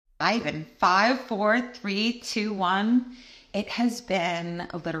live in 5, 4, 3, 2, 1. It has been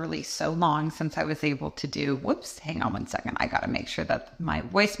literally so long since I was able to do, whoops, hang on one second. I got to make sure that my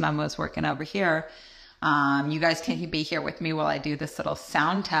voice memo is working over here. You guys can be here with me while I do this little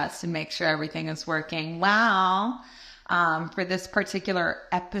sound test and make sure everything is working well. For this particular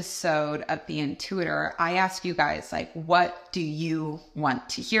episode of the Intuitor, I asked you guys, like, what do you want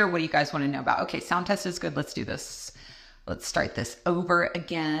to hear? What do you guys want to know about? Okay, sound test is good. Let's do this. Let's start this over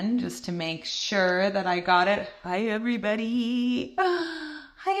again just to make sure that I got it. Hi, everybody.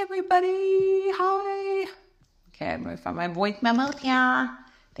 Hi, everybody. Hi. Okay, I'm going to find my voice memo here.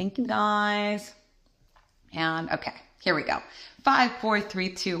 Thank you, guys. And okay, here we go. 5, 4, 3,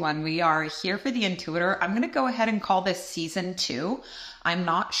 2, 1. We are here for the Intuitor. I'm going to go ahead and call this season 2. I'm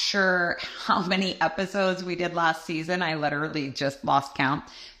not sure how many episodes we did last season. I literally just lost count,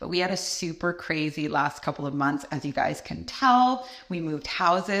 but we had a super crazy last couple of months. As you guys can tell, we moved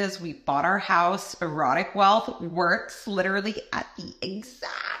houses. We bought our house. Erotic wealth works literally at the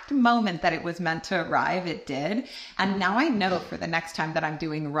exact moment that it was meant to arrive. It did. And now I know for the next time that I'm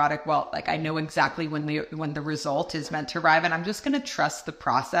doing erotic wealth, like I know exactly when the result is meant to arrive. And I'm just going to trust the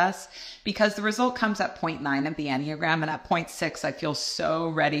process because the result comes at 0.9 of the Enneagram. And at 0.6, I feel so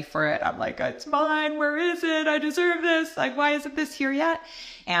ready for it. I'm like, it's mine. Where is it? I deserve this. Like, why isn't this here yet?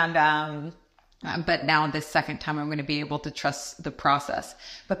 And, but now this second time, I'm going to be able to trust the process.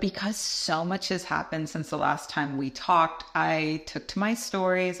 But because so much has happened since the last time we talked, I took to my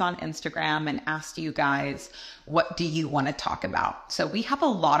stories on Instagram and asked you guys, what do you want to talk about? So we have a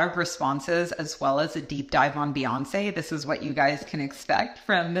lot of responses as well as a deep dive on Beyonce. This is what you guys can expect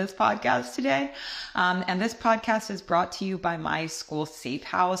from this podcast today. And this podcast is brought to you by my school, Safe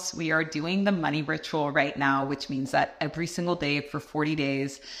House. We are doing the money ritual right now, which means that every single day for 40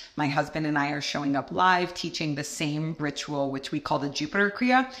 days, my husband and I are showing up live, teaching the same ritual, which we call the Jupiter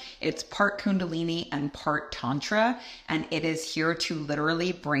Kriya. It's part Kundalini and part Tantra. And it is here to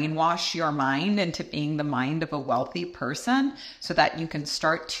literally brainwash your mind into being the mind of a wealthy person so that you can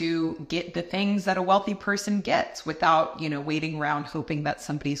start to get the things that a wealthy person gets without, waiting around hoping that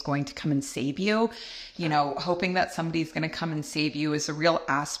somebody's going to come and save you. Hoping that somebody's going to come and save you is a real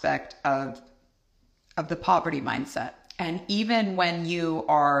aspect of the poverty mindset. And even when you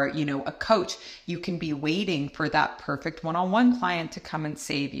are, a coach, you can be waiting for that perfect one-on-one client to come and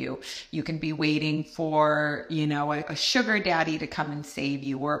save you. You can be waiting for, a sugar daddy to come and save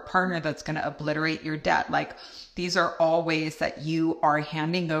you, or a partner that's going to obliterate your debt. Like, these are all ways that you are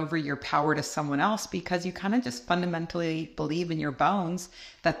handing over your power to someone else because you kind of just fundamentally believe in your bones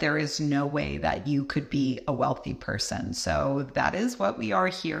that there is no way that you could be a wealthy person. So that is what we are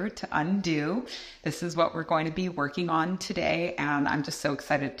here to undo. This is what we're going to be working on today. And I'm just so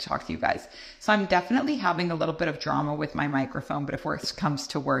excited to talk to you guys. So I'm definitely having a little bit of drama with my microphone, but if worse comes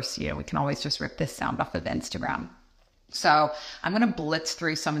to worse, we can always just rip this sound off of Instagram. So I'm going to blitz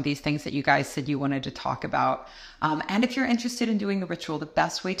through some of these things that you guys said you wanted to talk about. And if you're interested in doing the ritual, the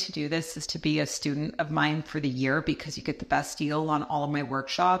best way to do this is to be a student of mine for the year because you get the best deal on all of my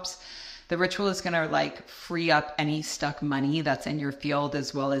workshops. The ritual is going to free up any stuck money that's in your field,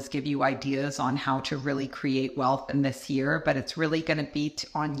 as well as give you ideas on how to really create wealth in this year. But it's really going to be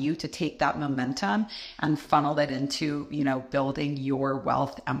on you to take that momentum and funnel it into, building your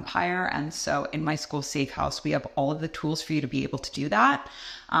wealth empire. And so in my school, Safe House, we have all of the tools for you to be able to do that.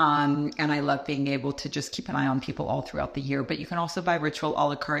 And I love being able to just keep an eye on people all throughout the year. But you can also buy ritual a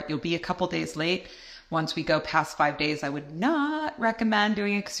la carte. You'll be a couple days late. Once we go past 5 days, I would not recommend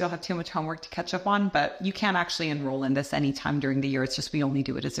doing it because you'll have too much homework to catch up on, but you can actually enroll in this anytime during the year. It's just we only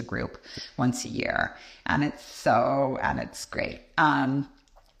do it as a group once a year. And it's great.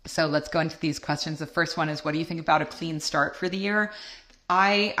 So let's go into these questions. The first one is, what do you think about a clean start for the year?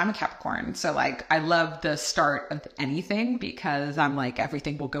 I'm a Capricorn, so I love the start of anything because I'm like,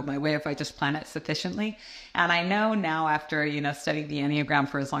 everything will go my way if I just plan it sufficiently. And I know now after, studying the Enneagram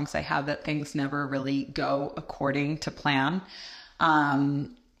for as long as I have that things never really go according to plan.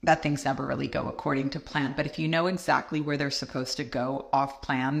 But if you know exactly where they're supposed to go off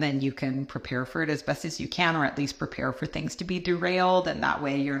plan, then you can prepare for it as best as you can, or at least prepare for things to be derailed. And that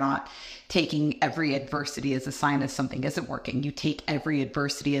way you're not taking every adversity as a sign that something isn't working. You take every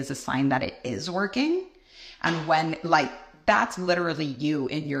adversity as a sign that it is working. And when that's literally you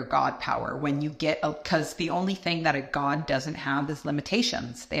in your God power. When you because the only thing that a God doesn't have is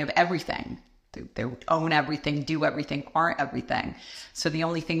limitations. They have everything. They own everything, do everything, are everything. So the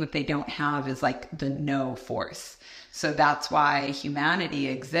only thing that they don't have is the no force. So that's why humanity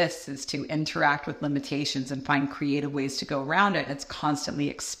exists, is to interact with limitations and find creative ways to go around it. It's constantly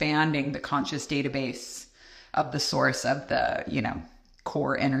expanding the conscious database of the source of the,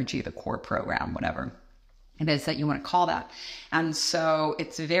 core energy, the core program, whatever it is that you want to call that. And so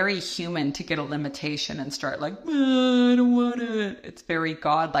it's very human to get a limitation and start like, I don't want it. It's very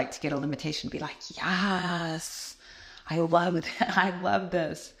God-like to get a limitation, be like, yes, I love it. I love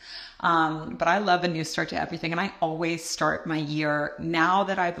this. But I love a new start to everything. And I always start my year, now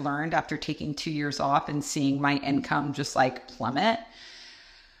that I've learned after taking 2 years off and seeing my income just like plummet,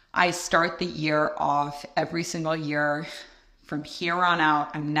 I start the year off every single year. From here on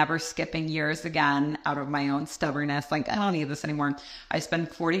out, I'm never skipping years again out of my own stubbornness. Like, I don't need this anymore. I spend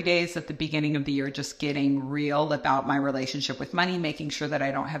 40 days at the beginning of the year just getting real about my relationship with money, making sure that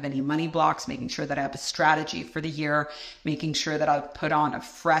I don't have any money blocks, making sure that I have a strategy for the year, making sure that I've put on a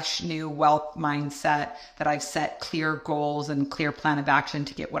fresh new wealth mindset, that I've set clear goals and clear plan of action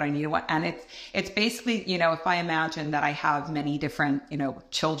to get what I need. And it's basically, you know, if I imagine that I have many different, you know,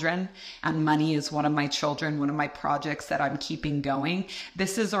 children, and money is one of my children, one of my projects that I'm keeping going.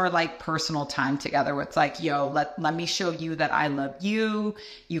 This is our like personal time together where it's like, yo, let me show you that I love you.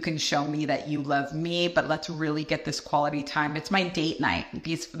 You can show me that you love me, but let's really get this quality time. It's my date night.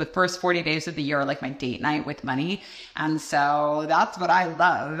 These the first 40 days of the year are like my date night with money. And so that's what I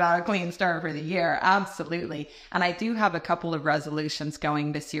love about a clean start for the year. Absolutely. And I do have a couple of resolutions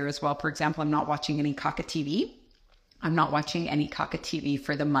going this year as well. For example, I'm not watching any Kaka TV. I'm not watching any Kaka TV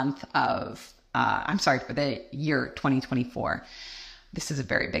for the month of for the year 2024. This is a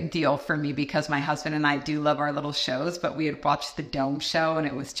very big deal for me because my husband and I do love our little shows, but we had watched the Dome show and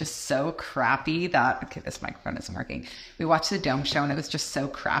it was just so crappy that, okay, this microphone isn't working. We watched the Dome show and it was just so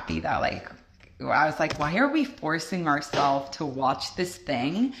crappy that like, I was like, why are we forcing ourselves to watch this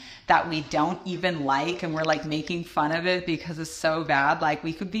thing that we don't even like? And we're like making fun of it because it's so bad. Like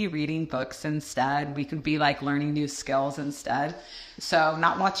we could be reading books instead. We could be like learning new skills instead. So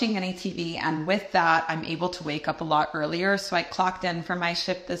not watching any TV. And with that, I'm able to wake up a lot earlier. So I clocked in for my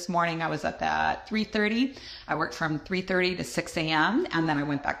shift this morning. I was up at 3:30. I worked from 3:30 to 6 a.m. And then I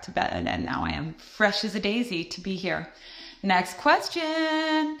went back to bed. And now I am fresh as a daisy to be here. Next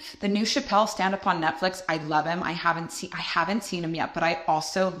question. The new Chappelle stand-up on Netflix. I love him. I haven't seen him yet, but I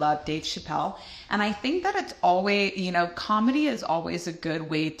also love Dave Chappelle. And I think that it's always, you know, comedy is always a good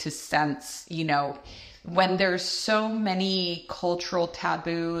way to sense, you know, when there's so many cultural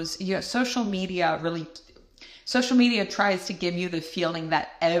taboos, you know, social media tries to give you the feeling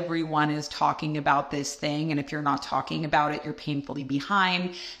that everyone is talking about this thing. And if you're not talking about it, you're painfully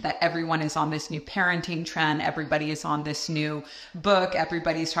behind, that everyone is on this new parenting trend. Everybody is on this new book.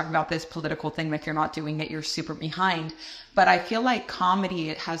 Everybody's talking about this political thing. If you're not doing it, you're super behind. But I feel like comedy,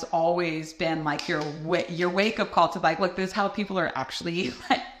 it has always been like your wake-up call to like, look, this is how people are actually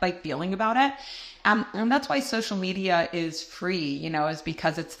like feeling about it. And that's why social media is free, you know, is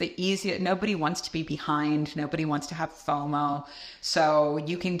because it's the easiest. Nobody wants to be behind. Nobody wants to have FOMO. So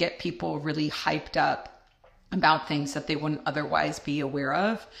you can get people really hyped up about things that they wouldn't otherwise be aware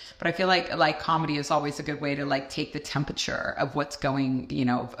of. But I feel like comedy is always a good way to like take the temperature of what's going, you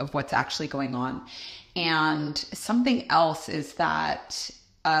know, of what's actually going on. And something else is that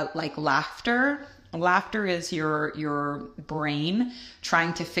like laughter. Laughter is your brain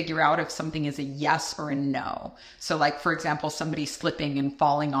trying to figure out if something is a yes or a no. So like, for example, somebody slipping and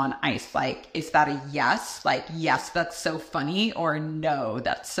falling on ice, like, is that a yes? Like, yes, that's so funny, or no,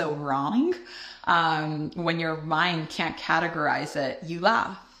 that's so wrong. When your mind can't categorize it, you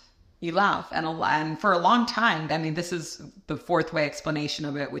laugh. And for a long time, I mean, this is the fourth way explanation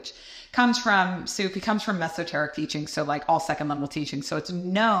of it, which comes from mesoteric teaching. So like all second level teaching. So it's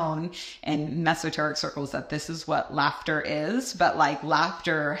known in mesoteric circles that this is what laughter is, but like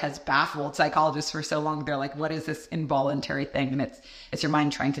laughter has baffled psychologists for so long. They're like, what is this involuntary thing? And it's your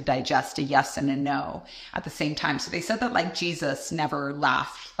mind trying to digest a yes and a no at the same time. So they said that like Jesus never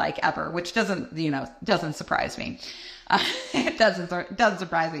laughed like ever, which doesn't surprise me. It doesn't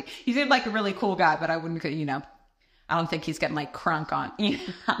surprise me. He seemed like a really cool guy, but I wouldn't, you know, I don't think he's getting like crunk on, I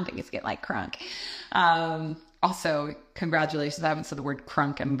don't think he's getting like crunk. Also, congratulations. I haven't said the word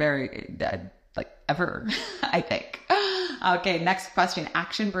crunk in very, like ever, I think. Okay, next question.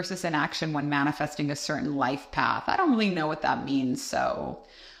 Action versus inaction when manifesting a certain life path. I don't really know what that means. So,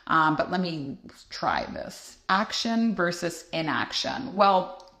 but let me try this. Action versus inaction.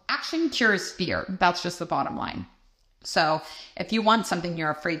 Well, action cures fear. That's just the bottom line. So if you want something, you're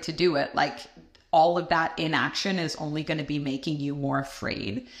afraid to do it, like all of that inaction is only going to be making you more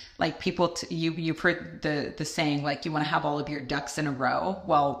afraid. Like people, you've heard the saying, like you want to have all of your ducks in a row.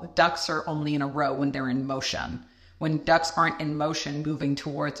 Well, ducks are only in a row when they're in motion. When ducks aren't in motion, moving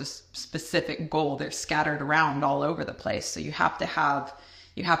towards a specific goal, they're scattered around all over the place. So you have to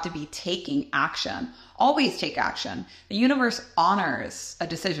You have to be taking action. Always take action. The universe honors a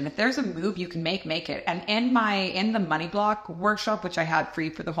decision. If there's a move you can make it. And in the money block workshop, which I had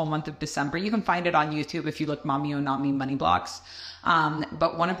free for the whole month of December, you can find it on YouTube if you look Mommy or Not Me money blocks.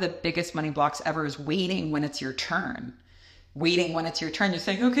 But one of the biggest money blocks ever is waiting when it's your turn. Waiting when it's your turn. You're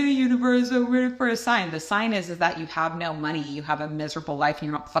saying, okay, universe, I'm waiting for a sign. The sign is that you have no money. You have a miserable life and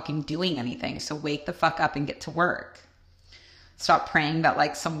you're not fucking doing anything. So wake the fuck up and get to work. Stop praying that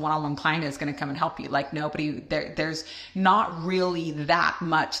like some one-on-one client is going to come and help you. Like there's not really that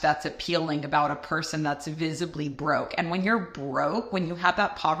much that's appealing about a person that's visibly broke. And when you're broke, when you have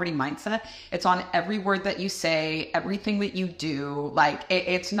that poverty mindset, it's on every word that you say, everything that you do. Like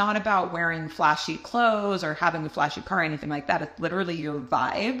it's not about wearing flashy clothes or having a flashy car or anything like that. It's literally your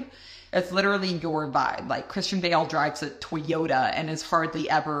vibe. It's literally your vibe. Like Christian Bale drives a Toyota and he's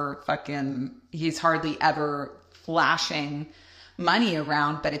hardly ever flashing money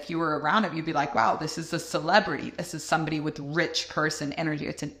around. But if you were around him, you'd be like, wow, this is a celebrity. This is somebody with rich person energy.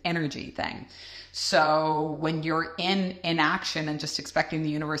 It's an energy thing. So when you're in inaction and just expecting the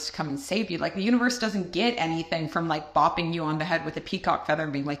universe to come and save you, like the universe doesn't get anything from like bopping you on the head with a peacock feather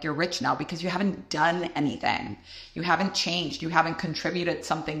and being like, you're rich now, because you haven't done anything. You haven't changed. You haven't contributed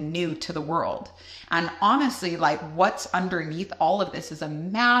something new to the world. And honestly, like what's underneath all of this is a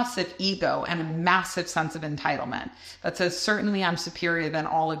massive ego and a massive sense of entitlement that says, certainly I'm superior than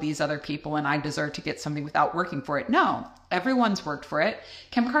all of these other people and I deserve to get something without working for it. No, everyone's worked for it.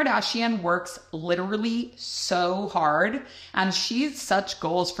 Kim Kardashian works literally so hard, and she's such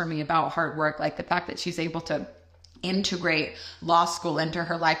goals for me about hard work. Like the fact that she's able to integrate law school into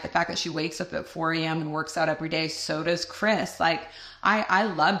her life, the fact that she wakes up at 4 a.m. and works out every day. So does Chris. Like I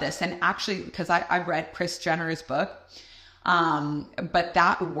love this. And actually, because I read Kris Jenner's book, but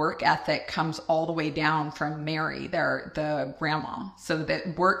that work ethic comes all the way down from Mary, the grandma. So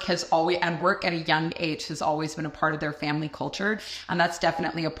that work at a young age has always been a part of their family culture. And that's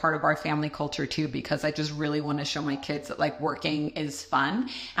definitely a part of our family culture too, because I just really want to show my kids that like working is fun.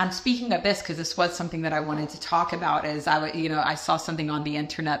 And speaking of this, because this was something that I wanted to talk about, is I saw something on the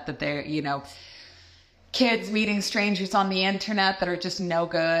internet that kids meeting strangers on the internet that are just no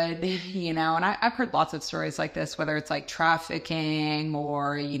good, and I've heard lots of stories like this, whether it's like trafficking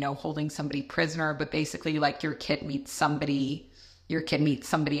or, holding somebody prisoner, but basically like your kid meets somebody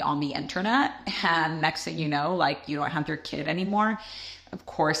on the internet, and next thing you know, like you don't have your kid anymore. Of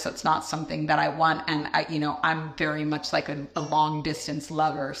course, that's not something that I want. And I'm very much like a long distance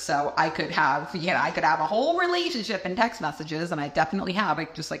lover. So I could have a whole relationship in text messages, and I definitely have. I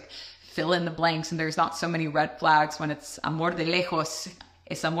just like fill in the blanks, and there's not so many red flags when it's amor de lejos,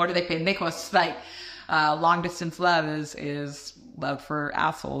 es amor de pendejos. Like long distance love is love for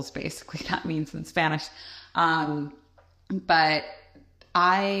assholes, basically. That means in Spanish. But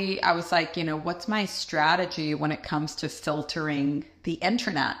I was like, what's my strategy when it comes to filtering the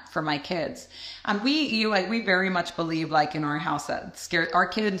internet for my kids? And we very much believe, like in our house, that our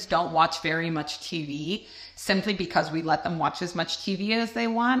kids don't watch very much TV, simply because we let them watch as much TV as they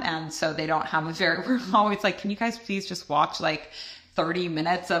want. And so they don't have we're always like, can you guys please just watch like 30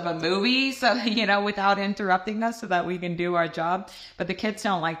 minutes of a movie, so, without interrupting us, so that we can do our job. But the kids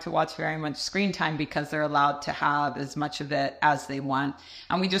don't like to watch very much screen time because they're allowed to have as much of it as they want.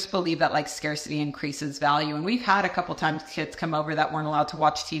 And we just believe that like scarcity increases value. And we've had a couple times kids come over that weren't allowed to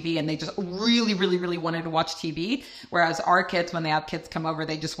watch TV, and they just really, really, really wanted to watch TV. Whereas our kids, when they have kids come over,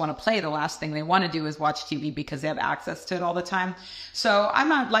 they just want to play. The last thing they want to do is watch TV because they have access to it all the time. So I'm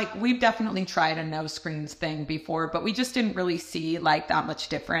not like, we've definitely tried a no screens thing before, but we just didn't really see like that much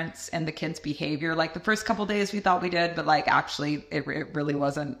difference in the kids' behavior. Like the first couple days we thought we did, but like actually it really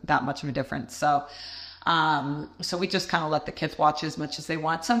wasn't that much of a difference. So we just kind of let the kids watch as much as they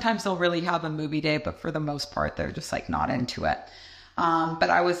want. Sometimes they'll really have a movie day, but for the most part, they're just like not into it. But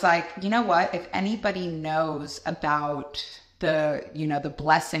I was like, you know what, if anybody knows about the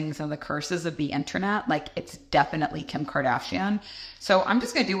blessings and the curses of the internet, like it's definitely Kim Kardashian. So I'm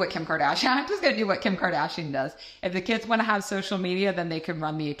just going to do what Kim Kardashian does. If the kids want to have social media, then they can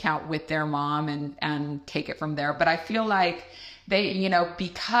run the account with their mom and take it from there. But I feel like they,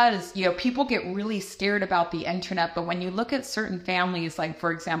 because, people get really scared about the internet. But when you look at certain families, like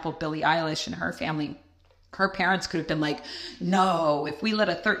for example, Billie Eilish and her family, her parents could have been like, no, if we let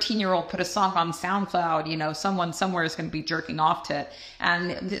a 13-year-old put a song on SoundCloud, someone somewhere is going to be jerking off to it.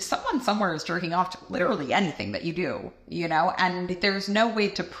 And someone somewhere is jerking off to literally anything that you do, and there's no way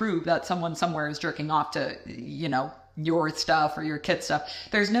to prove that someone somewhere is jerking off to, your stuff or your kid's stuff.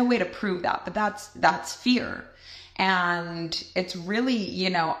 There's no way to prove that, but that's fear. And it's really,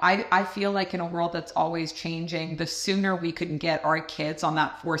 you know, I feel like in a world that's always changing, the sooner we can get our kids on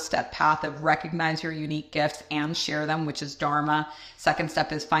that 4-step path of recognize your unique gifts and share them, which is Dharma. Second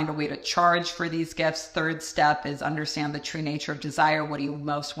step is find a way to charge for these gifts. Third step is understand the true nature of desire. What do you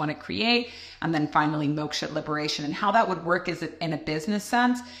most want to create? And then finally, moksha, liberation. And how that would work is in a business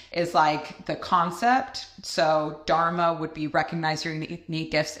sense is like the concept. So Dharma would be recognize your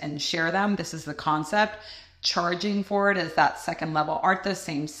unique gifts and share them. This is the concept. Charging for it is that second level. Artha,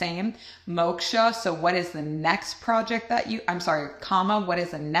 same. Moksha, so what is the next project that Kama, what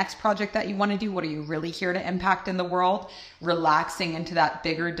is the next project that you want to do? What are you really here to impact in the world? Relaxing into that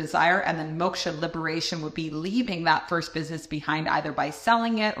bigger desire. And then moksha, liberation, would be leaving that first business behind either by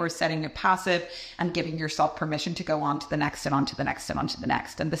selling it or setting it passive and giving yourself permission to go on to the next and on to the next and on to the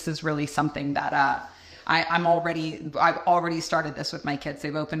next. And this is really something that I've already started this with my kids.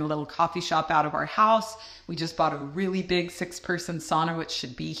 They've opened a little coffee shop out of our house. We just bought a really big 6-person sauna, which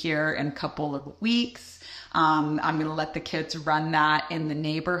should be here in a couple of weeks. I'm going to let the kids run that in the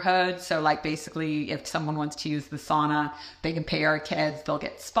neighborhood. So like basically if someone wants to use the sauna, they can pay our kids. They'll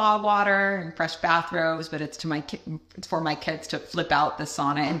get spa water and fresh bathrobes, but it's for my kids to flip out the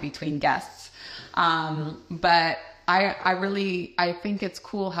sauna in between guests. But I think it's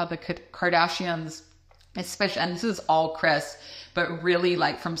cool how the Kardashians, especially, and this is all Chris, but really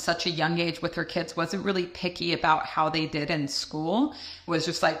like from such a young age with her kids, wasn't really picky about how they did in school. It was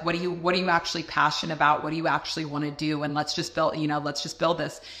just like, what are you actually passionate about? What do you actually want to do? And let's just build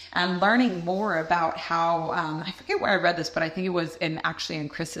this. And learning more about how, I forget where I read this, but I think it was in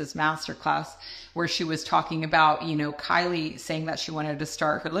Chris's masterclass where she was talking about, Kylie saying that she wanted to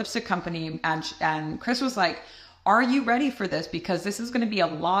start her lipstick company. And Chris was like, are you ready for this? Because this is going to be a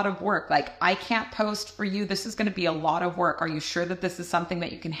lot of work. Like, I can't post for you. This is going to be a lot of work. Are you sure that this is something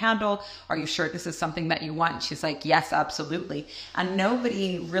that you can handle? Are you sure this is something that you want? She's like, yes, absolutely. And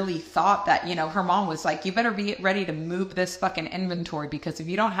nobody really thought that, her mom was like, you better be ready to move this fucking inventory, because if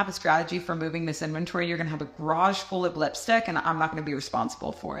you don't have a strategy for moving this inventory, you're going to have a garage full of lipstick and I'm not going to be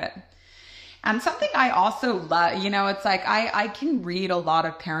responsible for it. And something I also love, it's like I can read a lot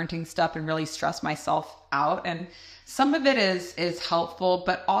of parenting stuff and really stress myself out. And some of it is helpful,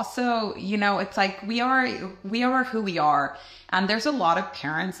 but also, it's like we are who we are. And there's a lot of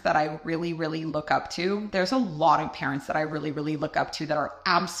parents that I really, really look up to. There's a lot of parents that I really, really look up to that are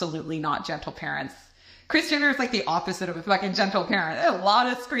absolutely not gentle parents. Kris Jenner is like the opposite of a fucking gentle parent. A lot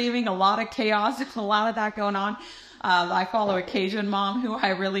of screaming, a lot of chaos, a lot of that going on. I follow a Cajun mom who I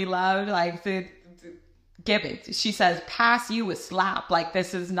really love. Like, give it. She says, pass you a slap. Like,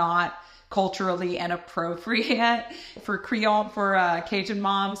 this is not culturally inappropriate for Creole, for Cajun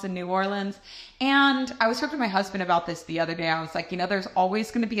moms in New Orleans. And I was talking to my husband about this the other day. I was like, there's always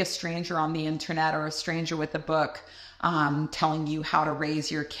going to be a stranger on the internet or a stranger with a book telling you how to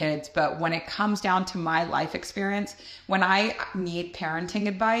raise your kids. But when it comes down to my life experience, when I need parenting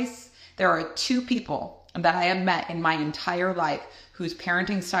advice, there are 2 people that I have met in my entire life whose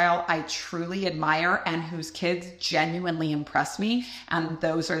parenting style I truly admire and whose kids genuinely impress me. And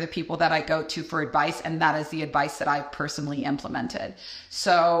those are the people that I go to for advice. And that is the advice that I've personally implemented.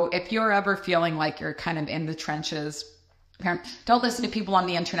 So if you're ever feeling like you're kind of in the trenches, don't listen to people on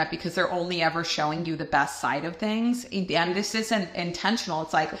the internet because they're only ever showing you the best side of things. And this isn't intentional.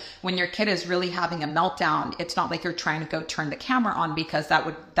 It's like when your kid is really having a meltdown, it's not like you're trying to go turn the camera on, because that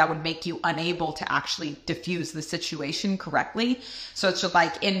would make you unable to actually diffuse the situation correctly. So it's just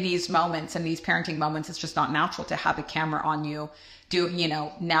like in these moments, in these parenting moments, it's just not natural to have a camera on you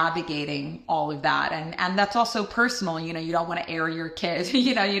navigating all of that. And that's also personal. You don't want to air your kids,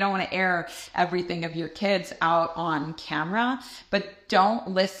 you don't want to air everything of your kids out on camera, but don't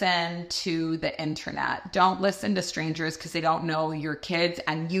listen to the internet. Don't listen to strangers because they don't know your kids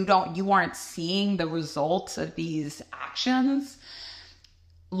and you aren't seeing the results of these actions.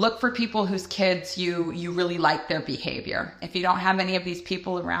 Look for people whose kids you really like their behavior. If you don't have any of these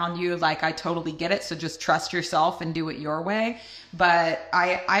people around you, like, I totally get it. So just trust yourself and do it your way. But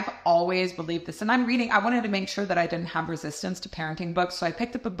I've always believed this. And I wanted to make sure that I didn't have resistance to parenting books. So I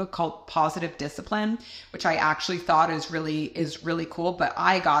picked up a book called Positive Discipline, which I actually thought is really cool. But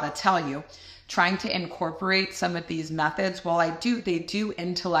I gotta tell you, trying to incorporate some of these methods, while they do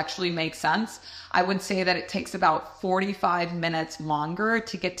intellectually make sense, I would say that it takes about 45 minutes longer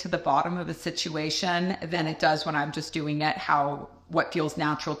to get to the bottom of a situation than it does when I'm just doing it what feels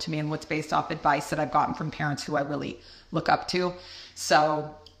natural to me and what's based off advice that I've gotten from parents who I really look up to.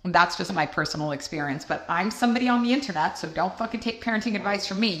 So that's just my personal experience, but I'm somebody on the internet, so don't fucking take parenting advice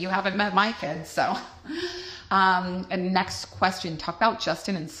from me. You haven't met my kids. So, and next question, talk about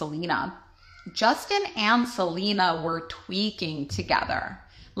Justin and Selena. Justin and Selena were tweaking together.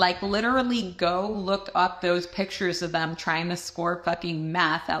 Like, literally go look up those pictures of them trying to score fucking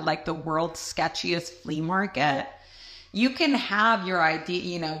meth at like the world's sketchiest flea market. You can have your idea,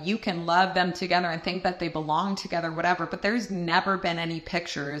 you know, you can love them together and think that they belong together, whatever, but there's never been any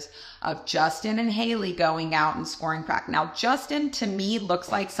pictures of Justin and Hailey going out and scoring crack. Now, Justin to me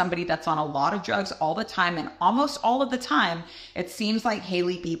looks like somebody that's on a lot of drugs all the time, and almost all of the time, it seems like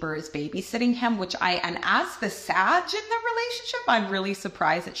Hailey Bieber is babysitting him, and as the Sag in the relationship, I'm really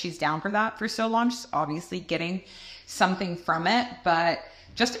surprised that she's down for that for so long. She's obviously getting something from it, but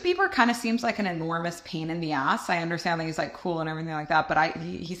Justin Bieber kind of seems like an enormous pain in the ass. I understand that he's like cool and everything like that, but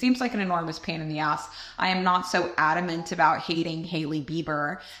he seems like an enormous pain in the ass. I am not so adamant about hating Hailey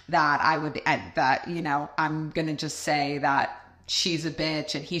Bieber that you know, I'm going to just say that she's a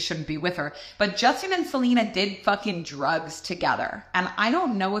bitch and he shouldn't be with her. But Justin and Selena did fucking drugs together. And I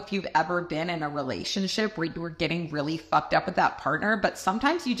don't know if you've ever been in a relationship where you were getting really fucked up with that partner, but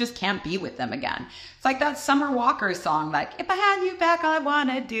sometimes you just can't be with them again. It's like that Summer Walker song, like, if I had you back, all I want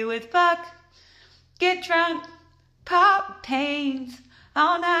to do is fuck, get drunk, pop pains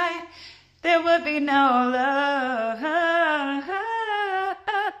all night. There would be no love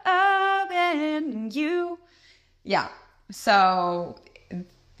in you. Yeah. So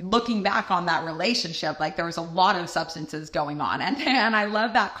looking back on that relationship, like there was a lot of substances going on. And I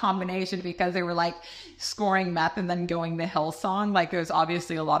love that combination because they were like scoring meth and then going the hill song. Like there's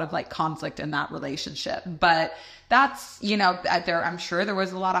obviously a lot of like conflict in that relationship. But that's, you know, I'm sure there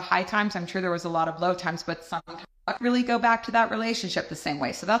was a lot of high times. I'm sure there was a lot of low times, but sometimes I really go back to that relationship the same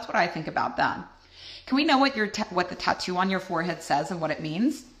way. So that's what I think about that. Can we know what what the tattoo on your forehead says and what it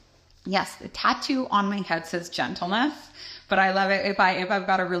means? Yes, the tattoo on my head says gentleness, but I love it if I've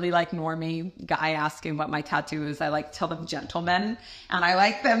got a really like normie guy asking what my tattoo is, I like tell them gentlemen, and I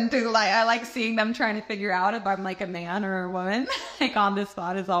like them to I like seeing them trying to figure out if I'm like a man or a woman. Like on this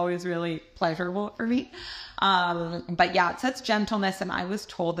spot is always really pleasurable for me. But yeah, it says gentleness, and I was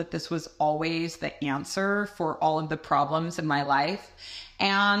told that this was always the answer for all of the problems in my life.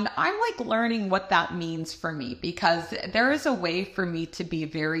 And I'm like learning what that means for me, because there is a way for me to be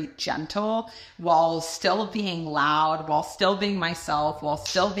very gentle while still being loud, while still being myself, while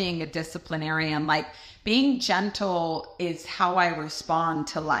still being a disciplinarian. Like being gentle is how I respond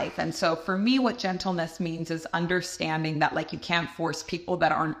to life. And so for me, what gentleness means is understanding that like you can't force people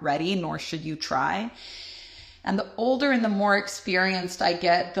that aren't ready, nor should you try. And the older and the more experienced I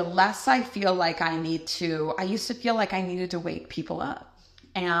get, the less I feel like I used to feel like I needed to wake people up.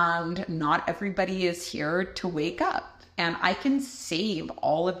 And not everybody is here to wake up. And I can save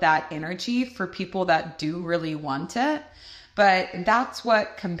all of that energy for people that do really want it. But that's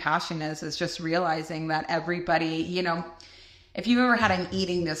what compassion is just realizing that everybody, you know, if you've ever had an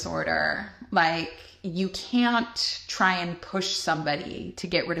eating disorder, like you can't try and push somebody to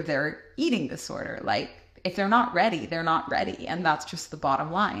get rid of their eating disorder. Like if they're not ready, they're not ready. And that's just the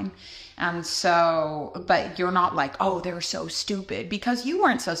bottom line. And so, but you're not like, oh, they're so stupid, because you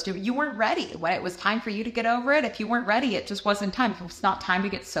weren't so stupid. You weren't ready. When it was time for you to get over it, if you weren't ready, it just wasn't time. If it's not time to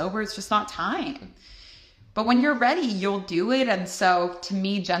get sober, it's just not time. But when you're ready, you'll do it. And so to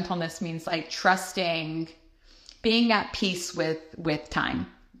me, gentleness means like trusting, being at peace with time,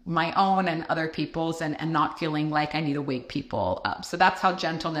 my own and other people's, and not feeling like I need to wake people up. So that's how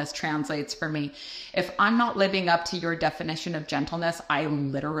gentleness translates for me. If I'm not living up to your definition of gentleness, I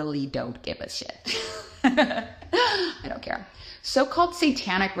literally don't give a shit. I don't care. So-called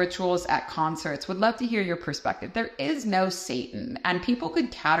satanic rituals at concerts. Would love to hear your perspective. There is no Satan, and people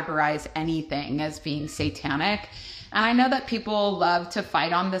could categorize anything as being satanic. And I know that people love to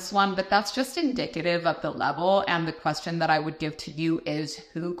fight on this one, but that's just indicative of the level. And the question that I would give to you is,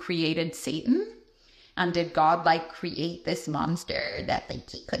 who created Satan? And did God like create this monster that like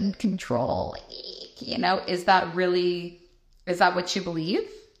he couldn't control? You know, is that what you believe?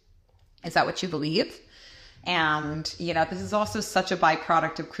 Is that what you believe? And, you know, this is also such a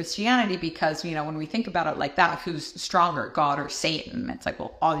byproduct of Christianity because, you know, when we think about it like that, who's stronger, God or Satan? It's like,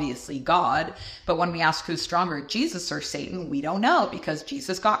 well, obviously God. But when we ask who's stronger, Jesus or Satan, we don't know because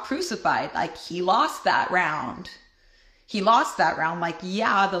Jesus got crucified. Like he lost that round. Like,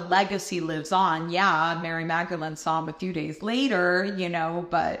 yeah, the legacy lives on. Yeah, Mary Magdalene saw him a few days later, you know,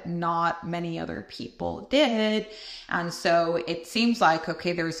 but not many other people did. And so it seems like,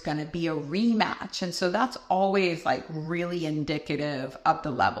 okay, there's going to be a rematch. And so that's always like really indicative of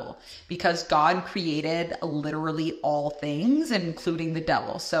the level because God created literally all things, including the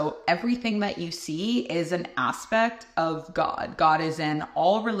devil. So everything that you see is an aspect of God. God is in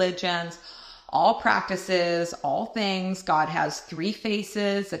all religions, all practices, all things, God has three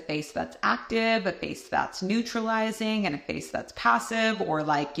faces: a face that's active, a face that's neutralizing, and a face that's passive, or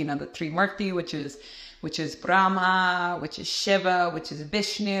like, the Trimurti, which is Brahma, which is Shiva, which is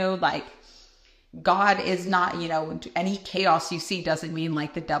Vishnu. Like, God is not, any chaos you see doesn't mean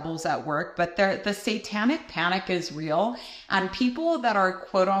like the devil's at work, but the satanic panic is real. And people that are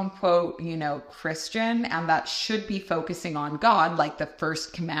quote unquote, Christian, and that should be focusing on God, like the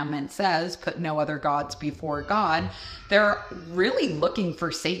first commandment says, put no other gods before God. They're really looking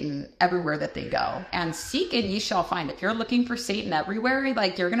for Satan everywhere that they go. And seek and ye shall find. If you're looking for Satan everywhere,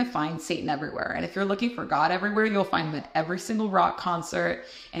 like, you're going to find Satan everywhere. And if you're looking for God everywhere, you'll find him at every single rock concert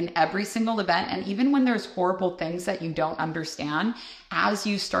and every single event. And even when there's horrible things that you don't understand, as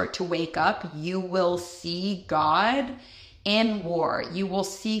you start to wake up, you will see God in war. You will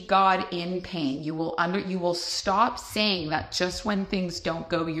see God in pain. You will stop saying that just when things don't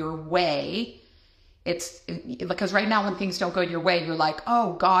go your way, it's because right now when things don't go your way, you're like,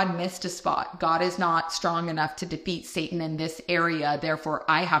 oh, God missed a spot. God is not strong enough to defeat Satan in this area. Therefore,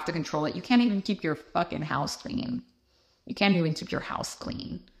 I have to control it. You can't even keep your fucking house clean. You can't even keep your house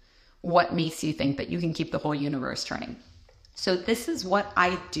clean. What makes you think that you can keep the whole universe turning? So this is what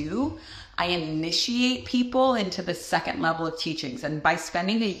I do. I initiate people into the second level of teachings. And by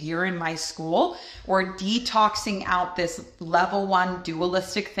spending a year in my school, we're detoxing out this level 1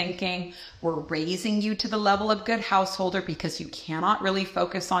 dualistic thinking. We're raising you to the level of good householder, because you cannot really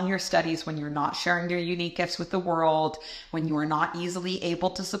focus on your studies when you're not sharing your unique gifts with the world, when you are not easily able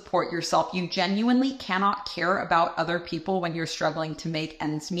to support yourself. You genuinely cannot care about other people when you're struggling to make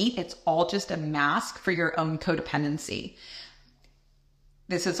ends meet. It's all just a mask for your own codependency.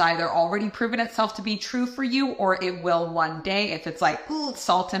 This has either already proven itself to be true for you, or it will one day. If it's like, ooh,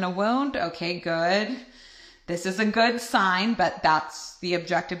 salt in a wound, okay, good. This is a good sign, but that's the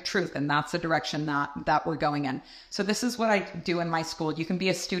objective truth, and that's the direction that we're going in. So this is what I do in my school. You can be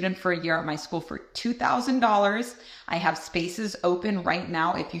a student for a year at my school for $2,000. I have spaces open right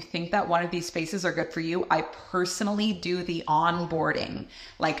now. If you think that one of these spaces are good for you, I personally do the onboarding.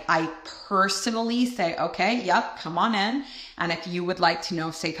 Like, I personally say, okay, yep, come on in. And if you would like to know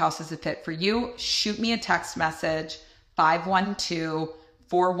if Safe House is a fit for you, shoot me a text message,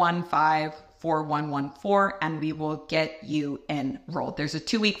 512-415-4114, and we will get you enrolled. There's a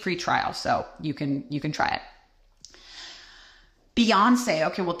 2-week free trial, so you can try it. Beyonce.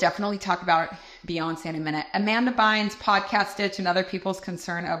 Okay, we'll definitely talk about Beyonce in a minute. Amanda Bynes podcasted to other people's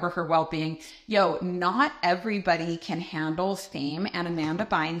concern over her well-being. Yo, not everybody can handle fame, and Amanda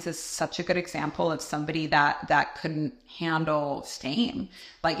Bynes is such a good example of somebody that couldn't handle fame.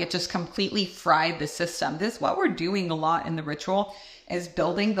 Like, it just completely fried the system. This is what we're doing a lot in the ritual, is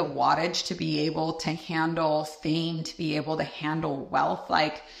building the wattage to be able to handle fame, to be able to handle wealth.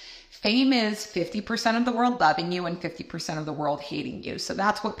 Like, fame is 50% of the world loving you and 50% of the world hating you. So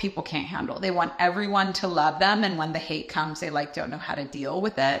that's what people can't handle. They want everyone to love them. And when the hate comes, they don't know how to deal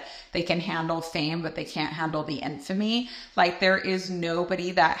with it. They can handle fame, but they can't handle the infamy. Like, there is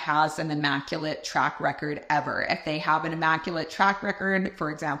nobody that has an immaculate track record ever. If they have an immaculate track record, for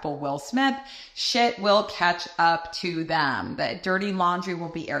example, Will Smith, shit will catch up to them. The dirty laundry will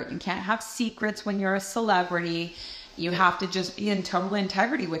be aired. You can't have secrets when you're a celebrity. You have to just be in total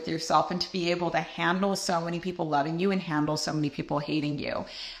integrity with yourself, and to be able to handle so many people loving you and handle so many people hating you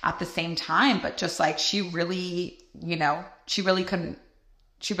at the same time. But just like, she really couldn't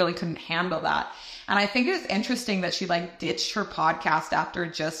handle that. And I think it was interesting that she ditched her podcast after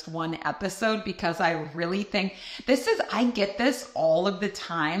just one episode, because I really think I get this all of the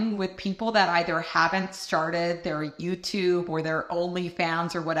time with people that either haven't started their YouTube or their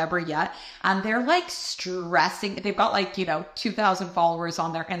OnlyFans or whatever yet. And they're stressing. They've got 2,000 followers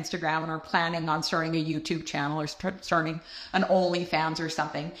on their Instagram and are planning on starting a YouTube channel or starting an OnlyFans or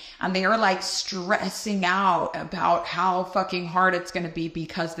something. And they are stressing out about how fucking hard it's going to be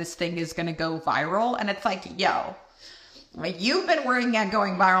because this thing is going to go viral. And it's like, yo, you've been working at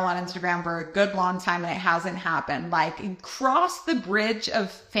going viral on Instagram for a good long time and it hasn't happened. Cross the bridge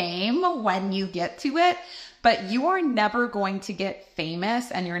of fame when you get to it. But you are never going to get famous,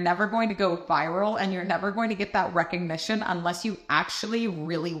 and you're never going to go viral, and you're never going to get that recognition unless you actually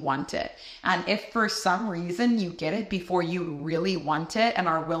really want it. And if for some reason you get it before you really want it and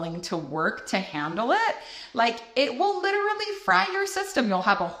are willing to work to handle it, it will literally fry your system. You'll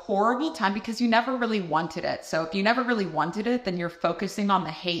have a horrible time because you never really wanted it. So if you never really wanted it, then you're focusing on the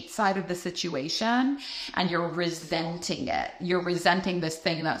hate side of the situation and you're resenting it. You're resenting this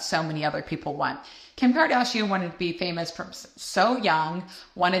thing that so many other people want. Kim Kardashian she wanted to be famous from so young,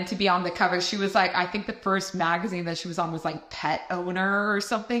 wanted to be on the cover. She was like, I think the first magazine that she was on was like Pet Owner or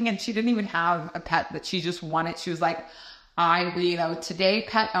something. And she didn't even have a pet that she just wanted. She was like, today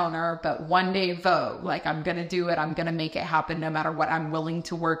Pet Owner, but one day Vogue. Like, I'm going to do it. I'm going to make it happen no matter what. I'm willing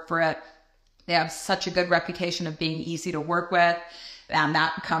to work for it. They have such a good reputation of being easy to work with. And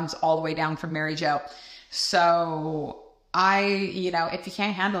that comes all the way down from Mary Jo. So if you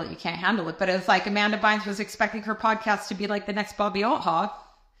can't handle it, you can't handle it. But it's like Amanda Bynes was expecting her podcast to be like the next Bobby Althoff,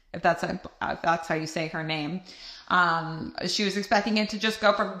 if that's how you say her name. She was expecting it to just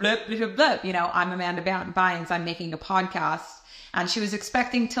go from blip, blip, blip. I'm Amanda Bynes. I'm making a podcast. And she was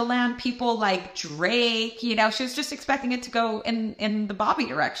expecting to land people like Drake. She was just expecting it to go in the Bobby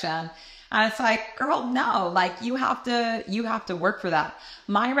direction. And it's like, girl, no, like you have to work for that.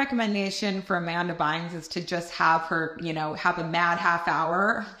 My recommendation for Amanda Bynes is to just have her, have a mad half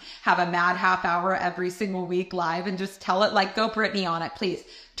hour every single week live and just tell it, like, go Britney on it, please.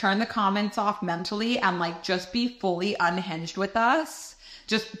 Turn the comments off mentally and like just be fully unhinged with us.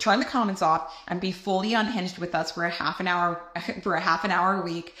 Just turn the comments off and be fully unhinged with us for a half an hour a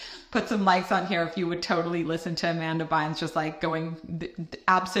week. Put some likes on here if you would totally listen to Amanda Bynes just like going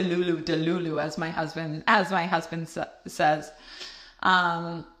absolute delulu, as my husband says.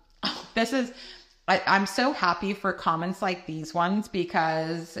 I'm so happy for comments like these ones,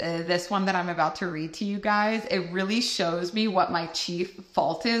 because this one that I'm about to read to you guys, it really shows me what my chief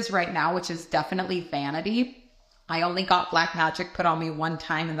fault is right now, which is definitely vanity. I only got black magic put on me one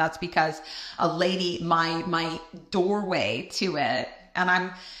time, and that's because a lady, my doorway to it,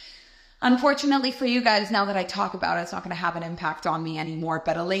 and unfortunately for you guys, now that I talk about it, it's not going to have an impact on me anymore.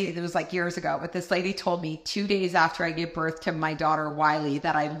 But a lady, it was like years ago, but this lady told me 2 days after I gave birth to my daughter, Wiley,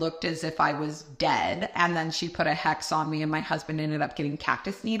 that I looked as if I was dead. And then she put a hex on me, and my husband ended up getting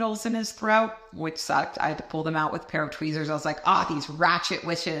cactus needles in his throat, which sucked. I had to pull them out with a pair of tweezers. I was like, these ratchet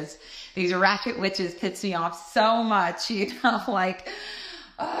witches piss me off so much,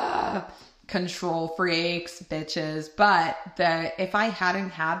 control freaks, bitches. But if I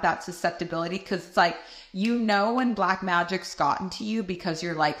hadn't had that susceptibility, because it's like, when black magic's gotten to you because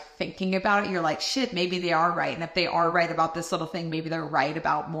you're like thinking about it, you're like, shit, maybe they are right. And if they are right about this little thing, maybe they're right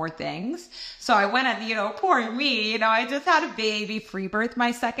about more things. So I went and, poor me, I just had a baby, free birth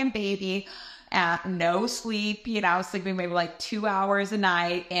my second baby. No sleep, sleeping maybe like 2 hours a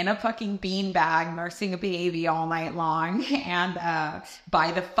night in a fucking beanbag, nursing a baby all night long, and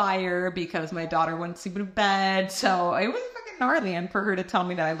by the fire because my daughter wouldn't sleep in bed. So it was fucking gnarly. And for her to tell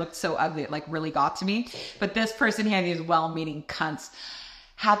me that I looked so ugly, it like really got to me. But this person had these well-meaning cunts.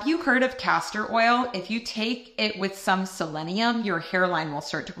 Have you heard of castor oil? If you take it with some selenium, your hairline will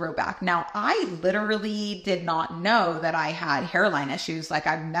start to grow back. Now, I literally did not know that I had hairline issues. Like,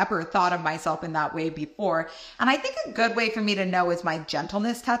 I've never thought of myself in that way before. And I think a good way for me to know is my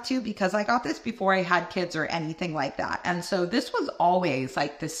gentleness tattoo, because I got this before I had kids or anything like that. And so this was always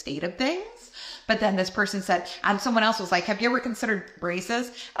like the state of things. But then this person said, and someone else was like, have you ever considered braces?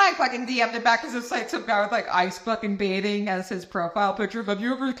 And I fucking DM'd it back because it's like some guy with like ice fucking bathing as his profile picture. Have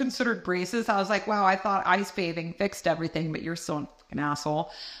you ever considered braces? I was like, wow, I thought ice bathing fixed everything, but you're still a fucking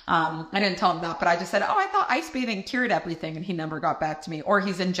asshole. I didn't tell him that, but I just said, I thought ice bathing cured everything. And he never got back to me. Or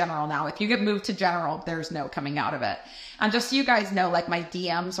he's in general now. If you get moved to general, there's no coming out of it. And just so you guys know, like, my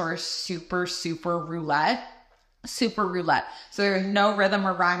DMs are super, super roulette. Super roulette. So there's no rhythm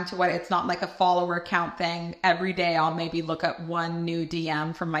or rhyme to it. It's not like a follower count thing. Every day I'll maybe look at one new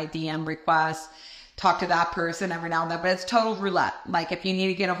DM from my DM request, talk to that person every now and then, but it's total roulette. Like, if you need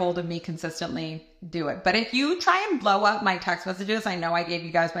to get a hold of me consistently, do it. But if you try and blow up my text messages, I know I gave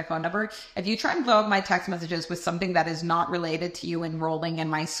you guys my phone number. If you try and blow up my text messages with something that is not related to you enrolling in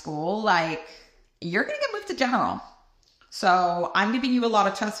my school, like, you're going to get moved to general. So I'm giving you a lot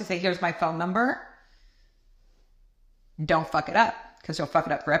of trust to say, here's my phone number. Don't fuck it up, because you'll fuck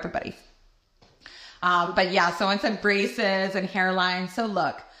it up for everybody. But yeah, someone said braces and hairline. So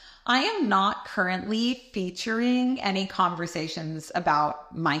look, I am not currently featuring any conversations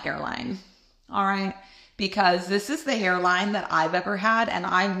about my hairline. All right. Because this is the hairline that I've ever had, and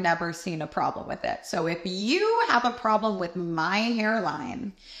I've never seen a problem with it. So if you have a problem with my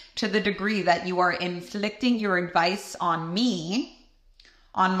hairline to the degree that you are inflicting your advice on me,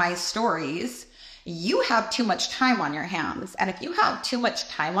 on my stories, you have too much time on your hands. And if you have too much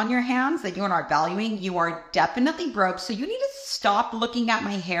time on your hands that you are not valuing, you are definitely broke. So you need to stop looking at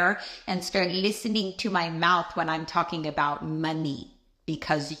my hair and start listening to my mouth when I'm talking about money,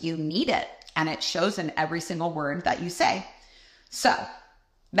 because you need it. And it shows in every single word that you say. So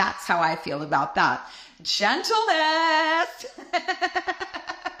that's how I feel about that. Gentleness.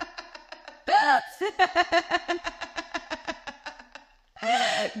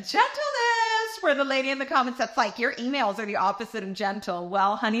 Gentleness for the lady in the comments that's like, your emails are the opposite of gentle.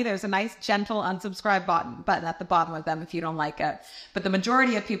 Well, honey, there's a nice gentle unsubscribe button at the bottom of them if you don't like it. But the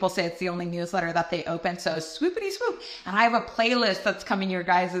majority of people say it's the only newsletter that they open. So swoopity swoop. And I have a playlist that's coming your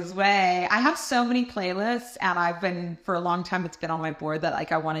guys' way. I have so many playlists, and I've been, for a long time, it's been on my board that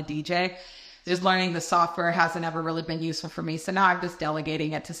like I want to DJ. Just learning the software hasn't ever really been useful for me. So now I'm just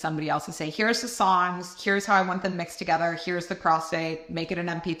delegating it to somebody else to say, here's the songs, here's how I want them mixed together, here's the crossfade, make it an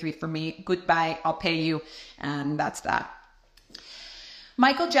MP3 for me, goodbye, I'll pay you. And that's that.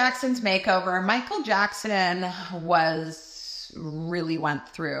 Michael Jackson's makeover. Michael Jackson really went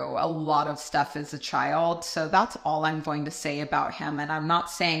through a lot of stuff as a child. So that's all I'm going to say about him. And I'm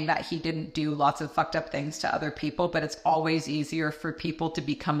not saying that he didn't do lots of fucked up things to other people, but it's always easier for people to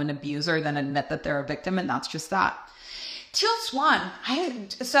become an abuser than admit that they're a victim. And that's just that. Teal Swan.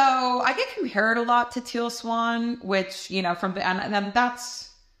 So I get compared a lot to Teal Swan, which, you know, and that's,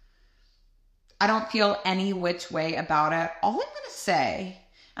 I don't feel any which way about it. All I'm going to say,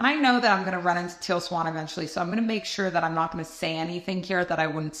 and I know that I'm going to run into Teal Swan eventually, so I'm going to make sure that I'm not going to say anything here that I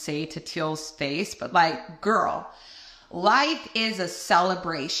wouldn't say to Teal's face. But like, girl, life is a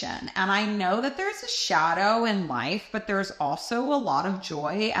celebration. And I know that there's a shadow in life, but there's also a lot of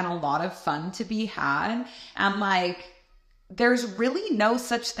joy and a lot of fun to be had. And like, there's really no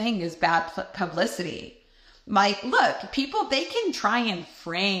such thing as bad publicity. Like, look, people, they can try and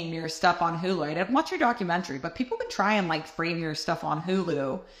frame your stuff on Hulu. I didn't watch your documentary, but people can try and like frame your stuff on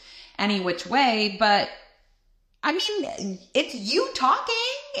Hulu any which way. But I mean, it's you talking,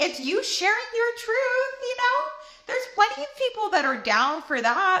 it's you sharing your truth, you know? There's plenty of people that are down for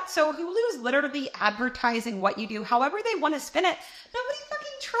that. So Hulu is literally advertising what you do, however they want to spin it. Nobody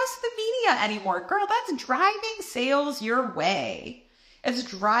fucking trusts the media anymore. Girl, that's driving sales your way. It's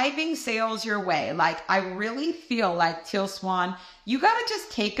driving sales your way. Like, I really feel like Teal Swan, you got to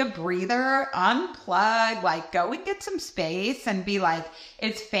just take a breather, unplug, like go and get some space and be like,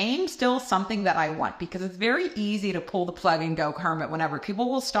 is fame still something that I want? Because it's very easy to pull the plug and go hermit whenever. People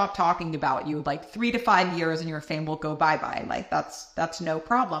will stop talking about you like 3 to 5 years and your fame will go bye-bye. Like that's no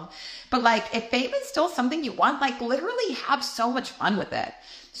problem. But like, if fame is still something you want, like literally have so much fun with it.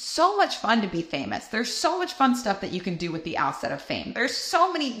 So much fun to be famous. There's so much fun stuff that you can do with the asset of fame. There's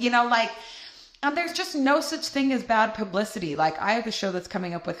so many, you know, like, and there's just no such thing as bad publicity. Like, I have a show that's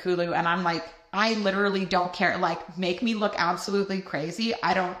coming up with Hulu, and I'm like, I literally don't care. Like, make me look absolutely crazy.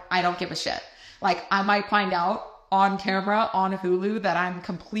 I don't give a shit. Like, I might find out on camera on Hulu that I'm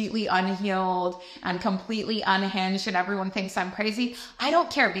completely unhealed and completely unhinged and everyone thinks I'm crazy. I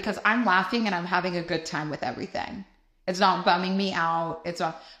don't care because I'm laughing and I'm having a good time with everything. It's not bumming me out.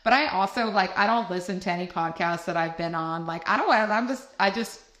 But I also like, I don't listen to any podcasts that I've been on. Like, I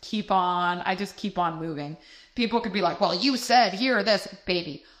just keep on moving. People could be like, well, you said here, this,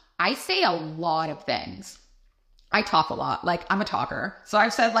 baby. I say a lot of things. I talk a lot. Like, I'm a talker. So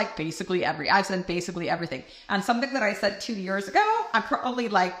I've said basically everything. And something that I said 2 years ago, I'm probably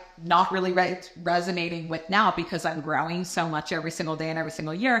like not really resonating with now because I'm growing so much every single day and every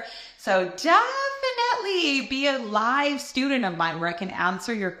single year. So definitely be a live student of mine where I can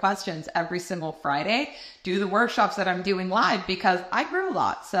answer your questions every single Friday. Do the workshops that I'm doing live because I grew a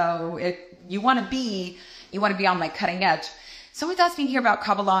lot. So if you want to be on my cutting edge. Someone's asking here about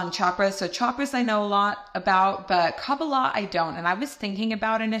Kabbalah and chakras. So chakras I know a lot about, but Kabbalah I don't. And I was thinking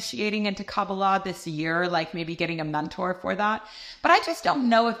about initiating into Kabbalah this year, like maybe getting a mentor for that. But I just don't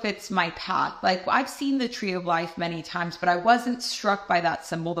know if it's my path. Like, I've seen the Tree of Life many times, but I wasn't struck by that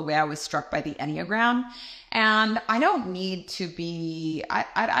symbol the way I was struck by the Enneagram. And I don't need to be,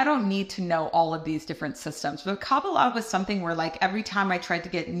 I don't need to know all of these different systems. But Kabbalah was something where like every time I tried to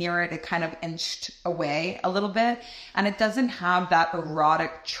get near it, it kind of inched away a little bit. And it doesn't have that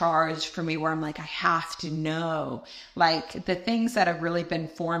erotic charge for me where I'm like, I have to know. Like the things that have really been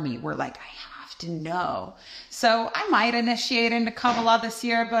for me were like, I have to know. So I might initiate into Kabbalah this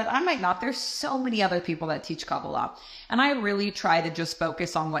year, but I might not. There's so many other people that teach Kabbalah. And I really try to just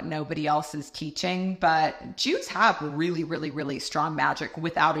focus on what nobody else is teaching. But Jews have really, really, really strong magic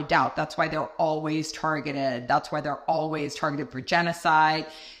without a doubt. That's why they're always targeted. That's why they're always targeted for genocide,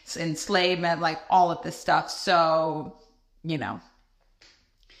 enslavement, like all of this stuff. So, you know,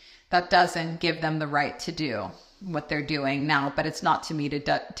 that doesn't give them the right to do what they're doing now. But it's not to me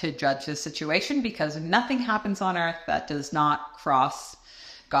to judge the situation because nothing happens on earth that does not cross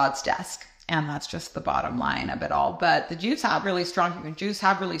God's desk. And that's just the bottom line of it all. But the Jews have really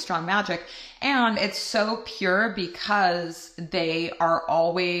strong magic. And it's so pure because they are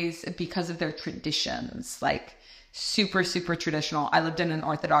always, because of their traditions. Like super, super traditional. I lived in an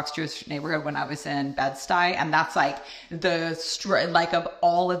Orthodox Jewish neighborhood when I was in Bed-Stuy, and that's like like of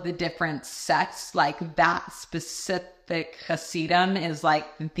all of the different sects, like that specific Hasidim is like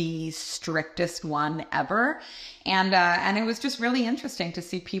the strictest one ever. And it was just really interesting to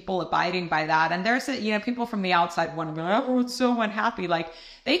see people abiding by that. And there's, people from the outside wondering, everyone's so unhappy. Like,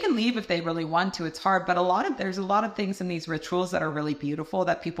 they can leave if they really want to. It's hard, but there's a lot of things in these rituals that are really beautiful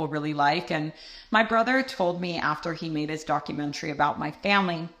that people really like. And my brother told me after he made his documentary about my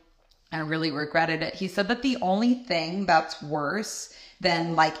family, I really regretted it. He said that the only thing that's worse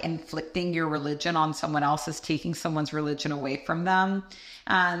than like inflicting your religion on someone else is taking someone's religion away from them.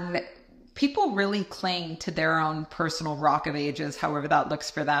 And people really cling to their own personal rock of ages, however that looks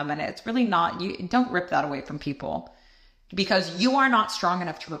for them. And it's really not, you don't rip that away from people, because you are not strong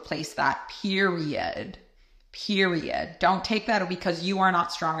enough to replace that, period. Don't take that because you are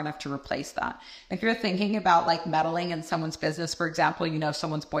not strong enough to replace that. If you're thinking about like meddling in someone's business, for example,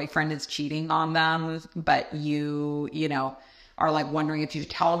 someone's boyfriend is cheating on them, but you are like wondering if you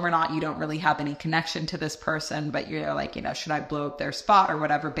tell them or not, you don't really have any connection to this person, but you're like, should I blow up their spot or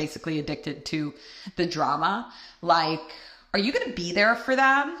whatever, basically addicted to the drama. Like, are you going to be there for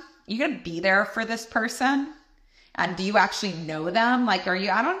them? Are you going to be there for this person? And do you actually know them? Like,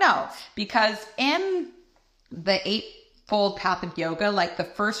 I don't know, because in the Eightfold Path of Yoga, like the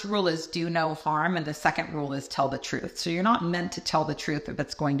first rule is do no harm. And the second rule is tell the truth. So you're not meant to tell the truth if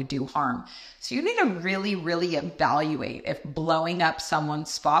it's going to do harm. So you need to really, really evaluate if blowing up someone's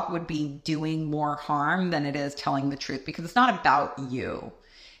spot would be doing more harm than it is telling the truth, because it's not about you.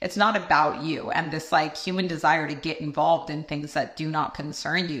 It's not about you and this like human desire to get involved in things that do not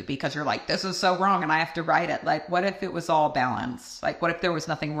concern you because you're like, this is so wrong and I have to write it. Like, what if it was all balanced? Like, what if there was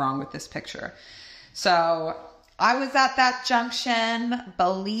nothing wrong with this picture? So I was at that junction.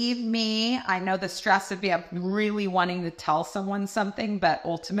 Believe me, I know the stress would be up really wanting to tell someone something, but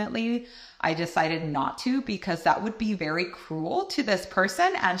ultimately I decided not to, because that would be very cruel to this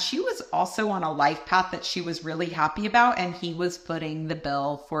person. And she was also on a life path that she was really happy about, and he was footing the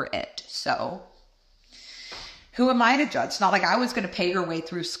bill for it. So who am I to judge? It's not like I was going to pay her way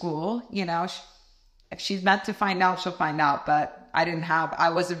through school. If she's meant to find out, she'll find out. But I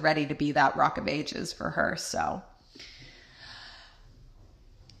wasn't ready to be that rock of ages for her. So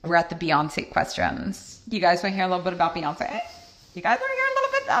we're at the Beyonce questions. You guys want to hear a little bit about Beyonce? You guys want to hear a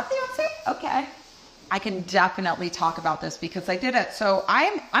little bit about Beyonce? Okay. I can definitely talk about this because I did it. So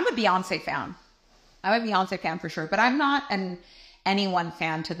I'm a Beyonce fan. I'm a Beyonce fan for sure, but I'm not an anyone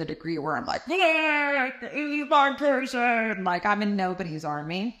fan to the degree where I'm like, he's my person. Like, I'm in nobody's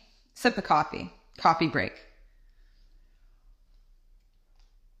army. Sip of coffee. Coffee break.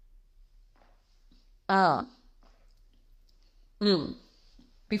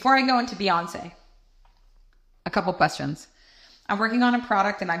 Before I go into Beyonce, a couple questions. I'm working on a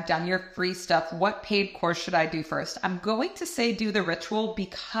product and I've done your free stuff. What paid course should I do first? I'm going to say do the ritual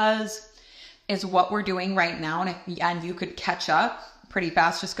because it's what we're doing right now. And you could catch up pretty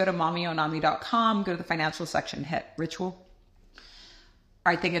fast. Just go to mommyonami.com, go to the financial section, hit ritual.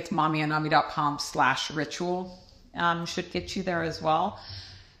 Or I think it's mommyonami.com/ritual. Should get you there as well.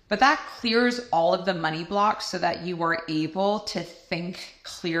 But that clears all of the money blocks so that you are able to think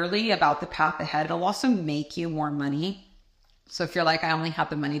clearly about the path ahead. It'll also make you more money. So if you're like, I only have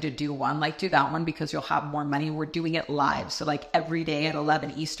the money to do one, like do that one because you'll have more money. We're doing it live. So like every day at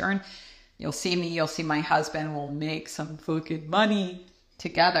 11 Eastern, you'll see me, you'll see my husband, we'll make some fucking money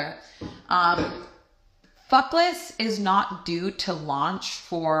together. Fuckless is not due to launch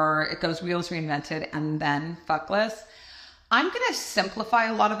for, it goes Wheels Reinvented and then Fuckless. I'm going to simplify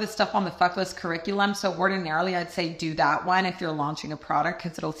a lot of this stuff on the Fuckless curriculum. So ordinarily I'd say do that one if you're launching a product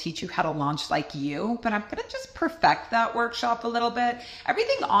because it'll teach you how to launch like you. But I'm going to just perfect that workshop a little bit.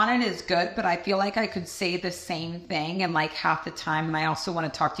 Everything on it is good, but I feel like I could say the same thing in like half the time. And I also want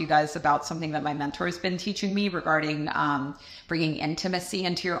to talk to you guys about something that my mentor has been teaching me regarding bringing intimacy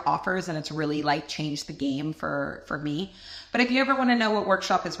into your offers. And it's really like changed the game for me. But if you ever want to know what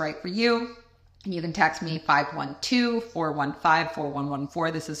workshop is right for you, you can text me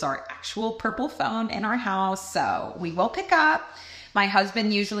 512-415-4114. This is our actual purple phone in our house, so we will pick up. My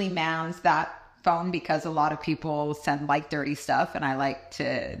husband usually mans that phone because a lot of people send like dirty stuff, and I like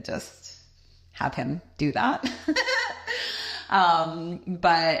to just have him do that.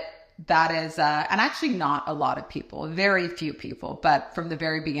 But that is, and actually not a lot of people, very few people. But from the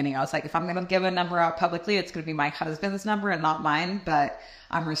very beginning, I was like, if I'm going to give a number out publicly, it's going to be my husband's number and not mine. But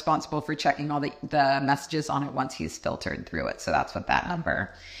I'm responsible for checking all the messages on it once he's filtered through it. So that's what that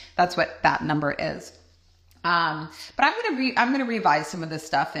number is. But I'm gonna revise some of this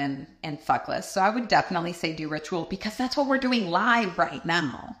stuff in Fuckless. So I would definitely say do ritual, because that's what we're doing live right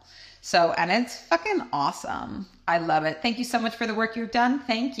now. So, and it's fucking awesome. I love it. Thank you so much for the work you've done.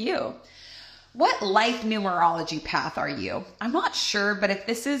 Thank you. What life numerology path are you? I'm not sure, but if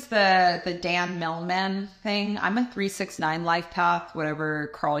this is the Dan Millman thing, I'm a 369 life path, whatever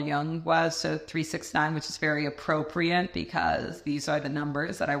Carl Jung was. So 369, which is very appropriate because these are the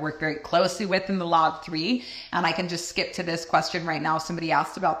numbers that I work very closely with in the law of three. And I can just skip to this question right now. Somebody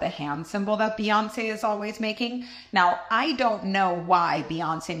asked about the hand symbol that Beyonce is always making. Now, I don't know why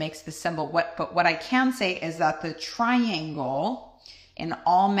Beyonce makes the symbol, but what I can say is that the triangle in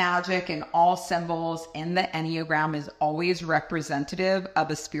all magic and all symbols in the Enneagram is always representative of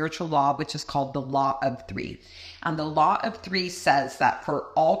a spiritual law, which is called the law of three. And the law of three says that for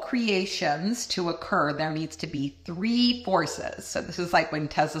all creations to occur, there needs to be three forces. So this is like when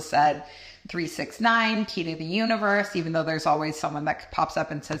Tesla said 369, key to the universe, even though there's always someone that pops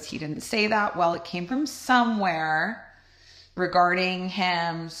up and says he didn't say that. Well, it came from somewhere regarding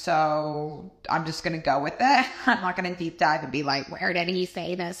him, so I'm just going to go with it. I'm not going to deep dive and be like, where did he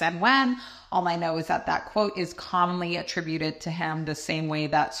say this and when? All I know is that that quote is commonly attributed to him the same way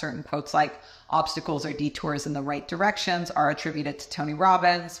that certain quotes like obstacles or detours in the right directions are attributed to Tony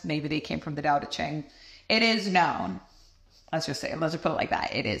Robbins. Maybe they came from the Tao Te Ching. It is known. Let's just put it like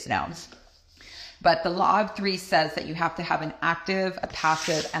that. It is known. But the law of three says that you have to have an active, a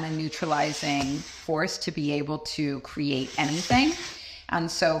passive, and a neutralizing force to be able to create anything.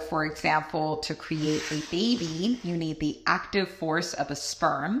 And so, for example, to create a baby, you need the active force of a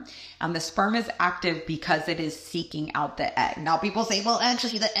sperm. And the sperm is active because it is seeking out the egg. Now, people say, well,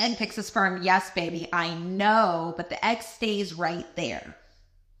 actually, the egg picks the sperm. Yes, baby, I know, but the egg stays right there.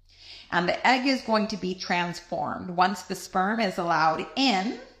 And the egg is going to be transformed. Once the sperm is allowed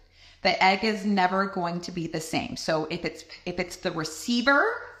in, the egg is never going to be the same. So if it's the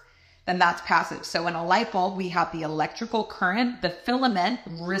receiver, then that's passive. So in a light bulb, we have the electrical current. The filament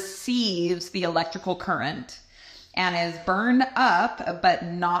receives the electrical current and is burned up, but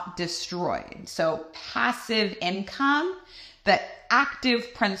not destroyed. So passive income, the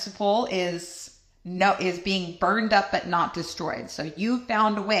active principle is being burned up, but not destroyed. So you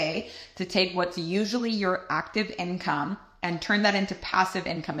found a way to take what's usually your active income and turn that into passive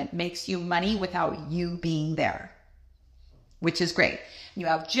income. It makes you money without you being there, which is great. You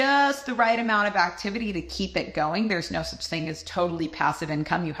have just the right amount of activity to keep it going. There's no such thing as totally passive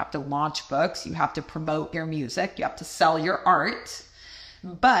income. You have to launch books. You have to promote your music. You have to sell your art,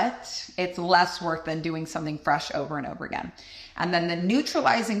 but it's less work than doing something fresh over and over again. And then the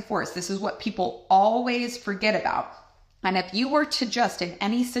neutralizing force, this is what people always forget about. And if you were to just in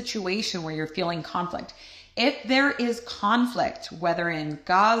any situation where you're feeling conflict, if there is conflict, whether in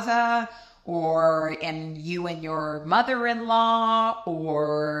Gaza or in you and your mother-in-law,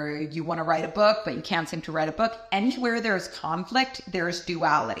 or you want to write a book, but you can't seem to write a book, anywhere there's conflict, there's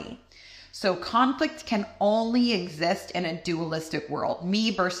duality. So conflict can only exist in a dualistic world.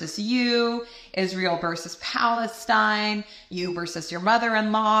 Me versus you, Israel versus Palestine, you versus your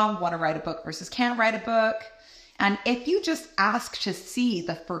mother-in-law, want to write a book versus can't write a book. And if you just ask to see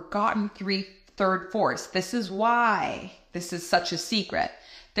the forgotten third force, this is why this is such a secret.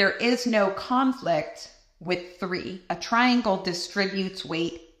 There is no conflict with three. A triangle distributes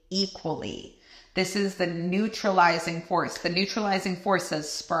weight equally. This is the neutralizing force. The neutralizing force says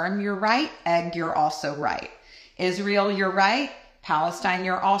sperm, you're right. Egg, you're also right. Israel, you're right. Palestine,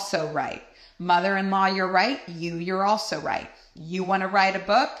 you're also right. Mother-in-law, you're right. You're also right. You want to write a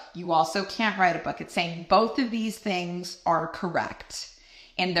book. You also can't write a book. It's saying both of these things are correct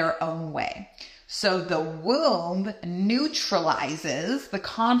in their own way. So the womb neutralizes the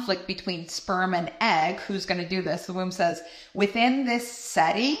conflict between sperm and egg. Who's going to do this? The womb says, within this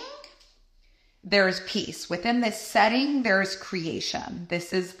setting, there's peace. Within this setting, there's creation.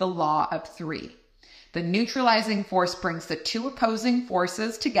 This is the law of three. The neutralizing force brings the two opposing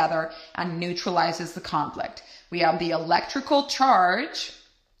forces together and neutralizes the conflict. We have the electrical charge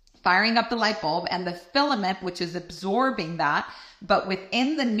firing up the light bulb and the filament, which is absorbing that. But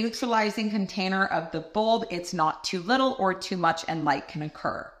within the neutralizing container of the bulb, it's not too little or too much, and light can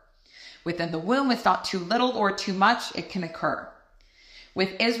occur. Within the womb, it's not too little or too much, it can occur.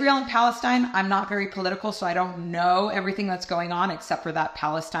 With Israel and Palestine, I'm not very political, so I don't know everything that's going on, except for that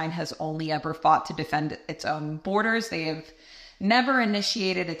Palestine has only ever fought to defend its own borders. They have never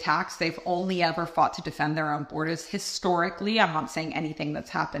initiated attacks. They've only ever fought to defend their own borders. Historically, I'm not saying anything that's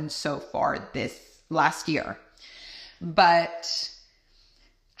happened so far this last year. But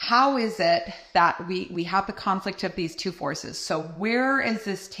how is it that we have the conflict of these two forces? So where is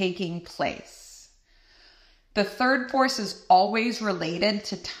this taking place? The third force is always related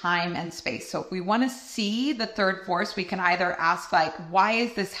to time and space. So if we want to see the third force, we can either ask like, why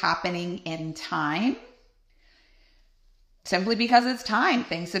is this happening in time? Simply because it's time.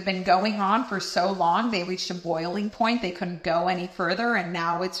 Things have been going on for so long. They reached a boiling point. They couldn't go any further. And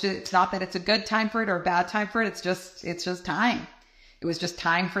now it's not that it's a good time for it or a bad time for it. It's just time. It was just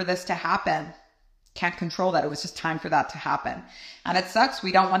time for this to happen. Can't control that. It was just time for that to happen. And it sucks.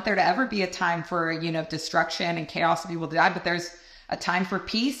 We don't want there to ever be a time for, destruction and chaos and people to die, but there's a time for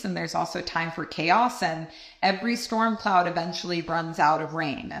peace and there's also time for chaos, and every storm cloud eventually runs out of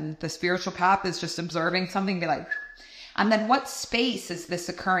rain. And the spiritual path is just observing something, be like, and then what space is this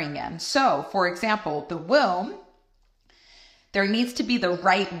occurring in? So for example, the womb, there needs to be the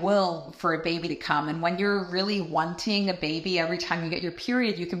right womb for a baby to come. And when you're really wanting a baby, every time you get your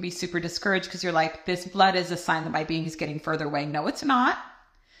period, you can be super discouraged because you're like, this blood is a sign that my baby is getting further away. No, it's not.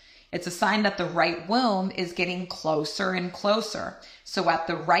 It's a sign that the right womb is getting closer and closer. So at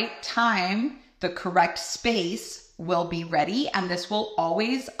the right time, the correct space will be ready. And this will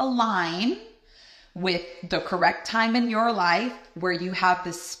always align with the correct time in your life where you have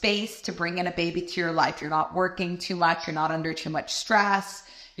the space to bring in a baby to your life. You're not working too much. You're not under too much stress.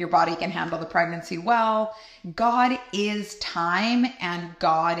 Your body can handle the pregnancy well. God is time and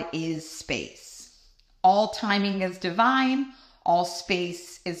God is space. All timing is divine. All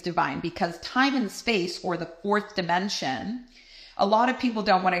space is divine, because time and space, or the fourth dimension, a lot of people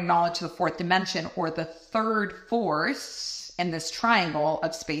don't want to acknowledge the fourth dimension or the third force in this triangle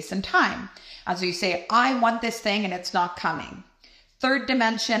of space and time. And so you say, I want this thing and it's not coming. Third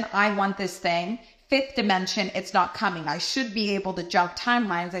dimension, I want this thing. Fifth dimension, it's not coming. I should be able to jump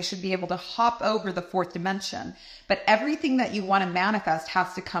timelines. I should be able to hop over the fourth dimension. But everything that you want to manifest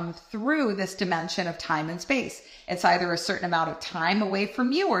has to come through this dimension of time and space. It's either a certain amount of time away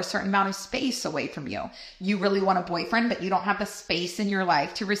from you or a certain amount of space away from you. You really want a boyfriend, but you don't have the space in your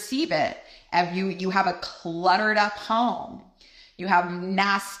life to receive it. And you have a cluttered up home. You have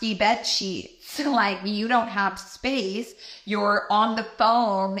nasty bed sheets, like you don't have space. You're on the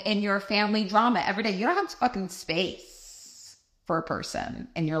phone in your family drama every day. You don't have fucking space for a person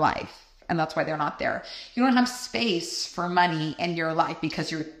in your life. And that's why they're not there. You don't have space for money in your life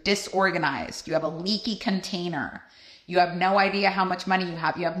because you're disorganized. You have a leaky container. You have no idea how much money you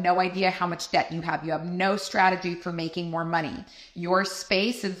have. You have no idea how much debt you have. You have no strategy for making more money. Your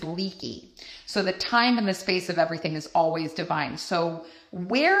space is leaky. So the time and the space of everything is always divine. So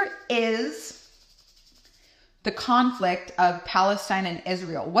where is the conflict of Palestine and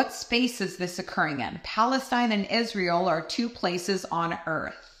Israel? What space is this occurring in? Palestine and Israel are two places on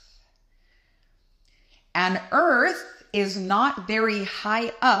earth. And earth is not very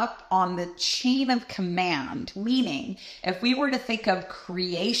high up on the chain of command, meaning if we were to think of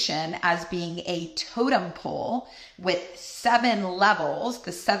creation as being a totem pole with 7 levels,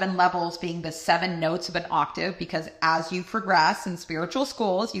 the 7 levels being the 7 notes of an octave, because as you progress in spiritual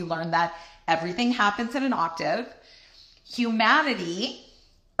schools, you learn that everything happens in an octave. Humanity,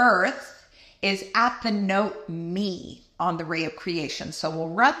 earth, is at the note me on the ray of creation. So we'll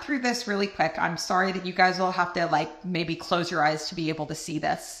run through this really quick. I'm sorry that you guys will have to maybe close your eyes to be able to see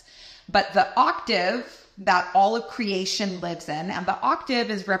this. But the octave that all of creation lives in, and the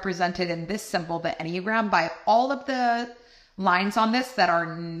octave is represented in this symbol, the Enneagram, by all of the lines on this that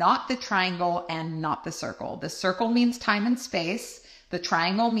are not the triangle and not the circle. The circle means time and space. The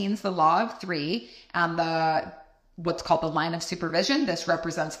triangle means the law of 3, and what's called the line of supervision. This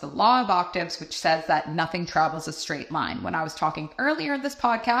represents the law of octaves, which says that nothing travels a straight line. When I was talking earlier in this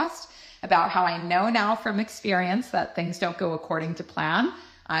podcast about how I know now from experience that things don't go according to plan,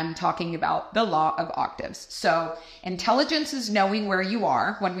 I'm talking about the law of octaves. So intelligence is knowing where you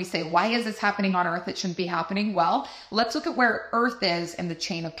are. When we say, why is this happening on earth? It shouldn't be happening. Well, let's look at where earth is in the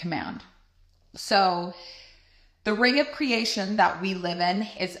chain of command. So the ray of creation that we live in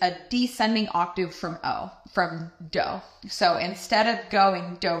is a descending octave from do. So instead of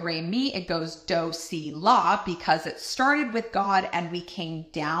going do, re, mi, it goes do, si, la, because it started with God and we came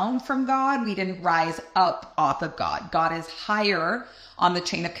down from God. We didn't rise up off of God. God is higher on the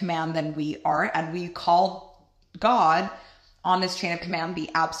chain of command than we are, and we call God on this chain of command the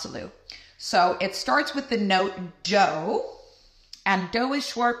absolute. So it starts with the note do. And do is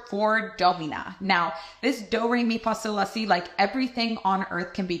short for domina. Now, this do, re, mi, fa, sol, la, si, like everything on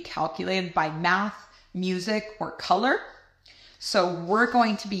earth can be calculated by math, music, or color. So we're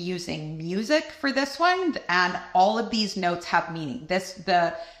going to be using music for this one, and all of these notes have meaning.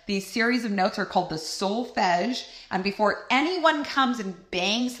 These series of notes are called the solfege, and before anyone comes and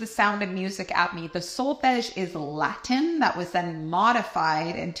bangs the sound of music at me, the solfege is Latin that was then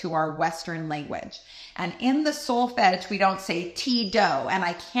modified into our Western language. And in the solfege, we don't say tea dough, and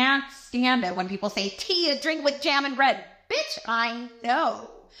I can't stand it when people say tea, a drink with jam and bread. Bitch, I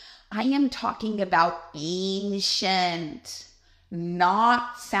know. I am talking about ancient,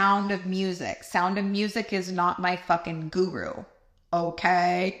 not Sound of Music. Sound of Music is not my fucking guru.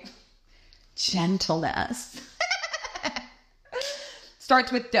 Okay? Gentleness.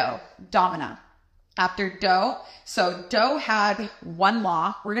 Starts with do, domina. After do, so do had one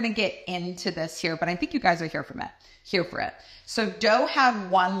law. We're going to get into this here, but I think you guys are here for it. So do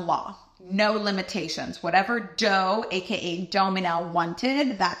had one law, no limitations. Whatever do, aka domina,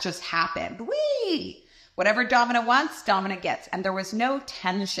 wanted, that just happened. Whee! Whatever domina wants, domina gets. And there was no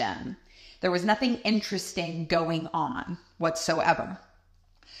tension. There was nothing interesting going on whatsoever.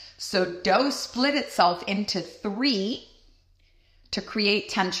 So do split itself into 3 to create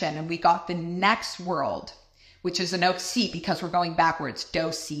tension. And we got the next world, which is a note C, because we're going backwards.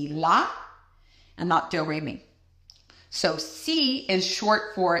 Do, si, la, and not do, re, mi. So C is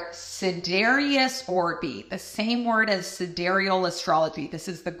short for sidereal orbi, the same word as sidereal astrology. This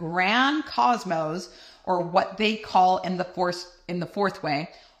is the grand cosmos, or what they call in the fourth way,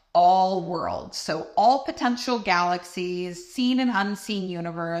 all worlds. So all potential galaxies, seen and unseen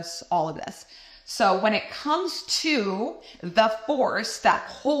universe, all of this. So when it comes to the force that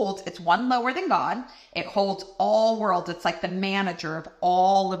holds, it's one lower than God. It holds all worlds. It's like the manager of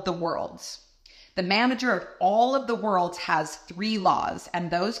all of the worlds. The manager of all of the worlds has 3 laws. And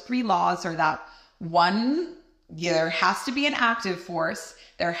those 3 laws are that 1, there has to be an active force,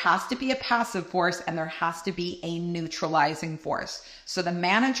 there has to be a passive force, and there has to be a neutralizing force. So the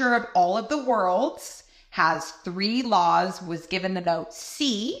manager of all of the worlds has 3 laws, was given the note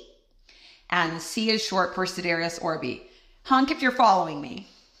C, and C is short for sidereal orbi. Hunk if you're following me.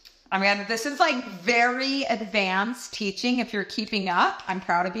 I mean, this is like very advanced teaching. If you're keeping up, I'm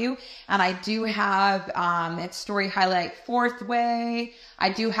proud of you. And I do have it's story highlight 4th way.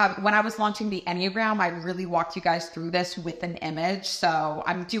 I do have, when I was launching the Enneagram, I really walked you guys through this with an image. So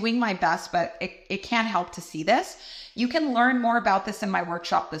I'm doing my best, but it can't help to see this. You can learn more about this in my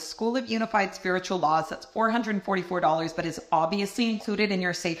workshop, The School of Unified Spiritual Laws. That's $444, but is obviously included in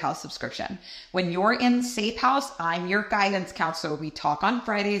your Safe House subscription. When you're in Safe House, I'm your guidance counselor. We talk on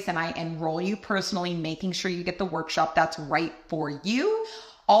Fridays and I enroll you personally, making sure you get the workshop that's right for you.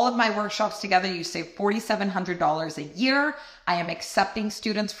 All of my workshops together, you save $4,700 a year. I am accepting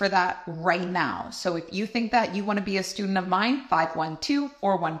students for that right now. So if you think that you want to be a student of mine,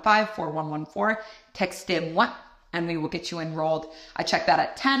 512-415-4114, text in 1. And we will get you enrolled. I check that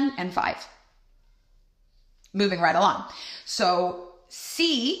at 10 and 5. Moving right along. So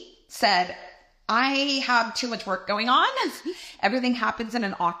C said, I have too much work going on. Everything happens in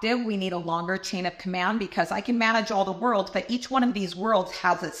an octave. We need a longer chain of command because I can manage all the worlds, but each one of these worlds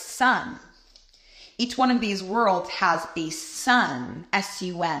has a sun. Each one of these worlds has a sun,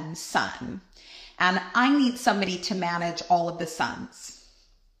 S-U-N, sun. And I need somebody to manage all of the suns.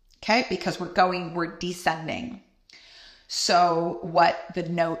 Okay, because we're descending. So what the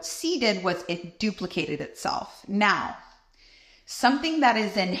note C did was it duplicated itself. Now, something that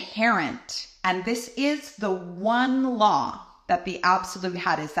is inherent, and this is the one law that the absolute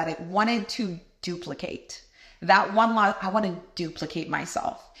had, is that it wanted to duplicate. That one law, I want to duplicate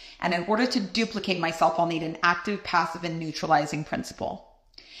myself. And in order to duplicate myself, I'll need an active, passive, and neutralizing principle.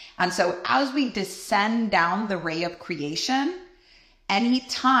 And so as we descend down the ray of creation,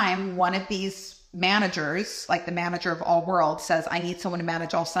 anytime one of these managers, like the manager of all worlds, says, I need someone to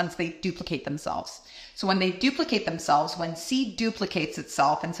manage all suns, they duplicate themselves. So when they duplicate themselves, when C duplicates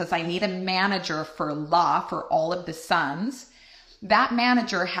itself and says, I need a manager for La, for all of the suns, that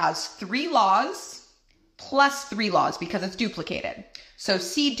manager has 3 laws plus 3 laws because it's duplicated. So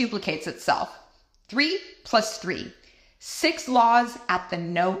C duplicates itself. 3 plus 3. 6 laws at the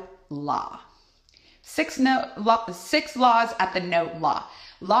note La. 6 laws at the note La.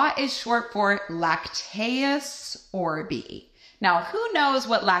 La is short for lacteus orbi. Now, who knows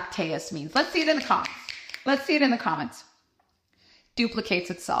what lacteus means? Let's see it in the comments.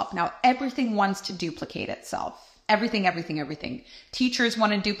 Duplicates itself. Now, everything wants to duplicate itself. Everything. Teachers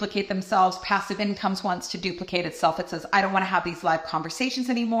want to duplicate themselves. Passive incomes wants to duplicate itself. It says, I don't want to have these live conversations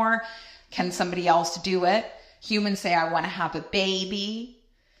anymore. Can somebody else do it? Humans say, I want to have a baby.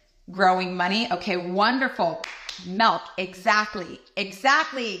 Growing money. Okay, wonderful. Milk. Exactly.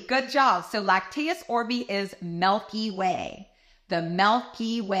 Good job. So lacteus orbi is Milky Way. the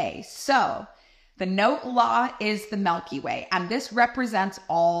Milky Way. So the note law is the Milky Way, and this represents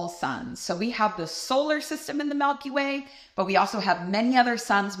all suns. So we have the solar system in the Milky Way, but we also have many other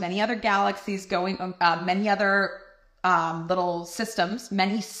suns, many other galaxies going, many other little systems,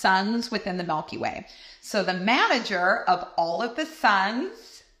 many suns within the Milky Way. So the manager of all of the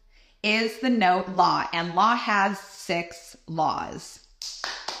suns is the note law, and law has 6 laws.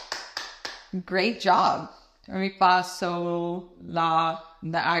 Great job. Re, fa, sol, la.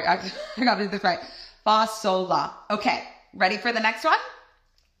 I got to do this right. Fa, sol, la. Okay, ready for the next one?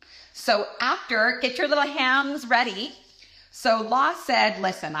 So after, get your little hands ready. So La said,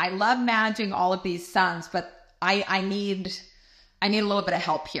 listen, I love managing all of these suns, but I need a little bit of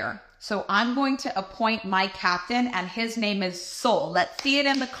help here. So I'm going to appoint my captain, and his name is Sol. Let's see it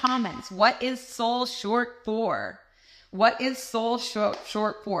in the comments. What is Sol short for? What is Sol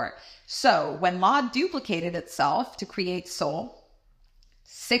short for? So when law duplicated itself to create Sol,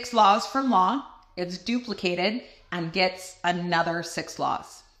 6 laws from law, it's duplicated and gets another 6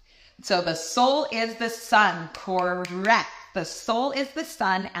 laws. So the Sol is the sun, correct. The Sol is the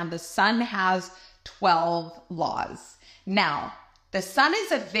sun, and the sun has 12 laws. Now, the sun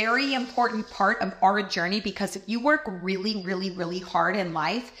is a very important part of our journey, because if you work really, really, really hard in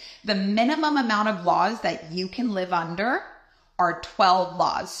life, the minimum amount of laws that you can live under are 12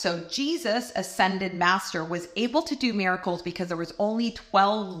 laws. So Jesus, ascended master, was able to do miracles because there was only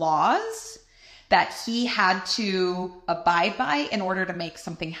 12 laws that he had to abide by in order to make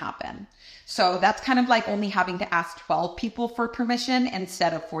something happen. So that's kind of like only having to ask 12 people for permission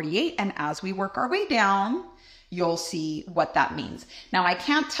instead of 48. And as we work our way down, you'll see what that means. Now, I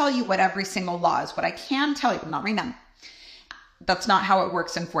can't tell you what every single law is. What I can tell you, I'm not reading them. That's not how it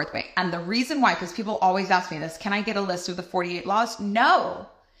works in Fourth Way. And the reason why, because people always ask me this, can I get a list of the 48 laws? No,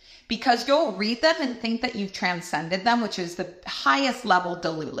 because you'll read them and think that you've transcended them, which is the highest level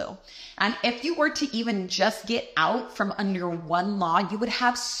delulu. And if you were to even just get out from under one law, you would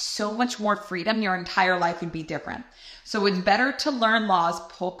have so much more freedom. Your entire life would be different. So it's better to learn laws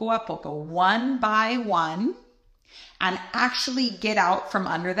poco a poco, one by one, and actually get out from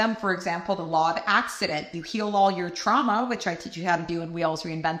under them. For example, the law of accident. You heal all your trauma, which I teach you how to do in Wheels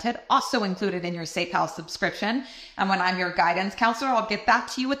Reinvented, also included in your Safe House subscription. And when I'm your guidance counselor, I'll get that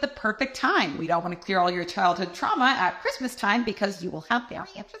to you at the perfect time. We don't want to clear all your childhood trauma at Christmas time, because you will have very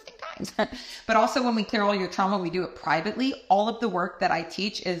interesting times. But also when we clear all your trauma, we do it privately. All of the work that I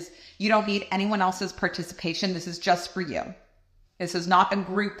teach is, you don't need anyone else's participation. This is just for you. This is not a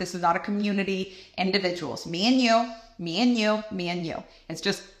group. This is not a community. Individuals, me and you. Me and you, me and you. It's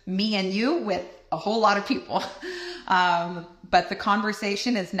just me and you with a whole lot of people. But the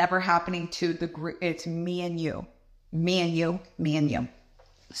conversation is never happening to the group. It's me and you, me and you, me and you.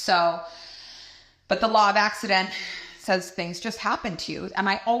 So, but the law of accident says things just happen to you. And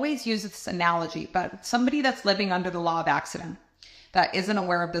I always use this analogy, but somebody that's living under the law of accident, that isn't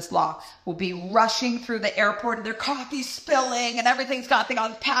aware of this law, will be rushing through the airport and their coffee's spilling and everything's got the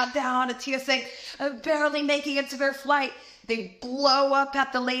pad down, a TSA, barely making it to their flight. They blow up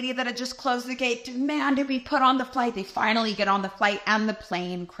at the lady that had just closed the gate, demand to be put on the flight. They finally get on the flight and the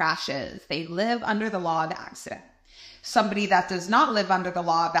plane crashes. They live under the law of accident. Somebody that does not live under the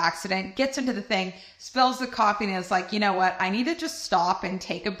law of accident gets into the thing, spills the coffee, and is like, you know what? I need to just stop and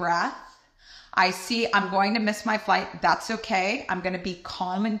take a breath. I see I'm going to miss my flight. That's okay. I'm going to be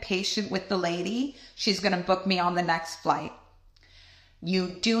calm and patient with the lady. She's going to book me on the next flight. You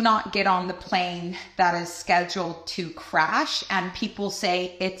do not get on the plane that is scheduled to crash and people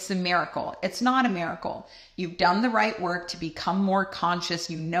say it's a miracle. It's not a miracle. You've done the right work to become more conscious.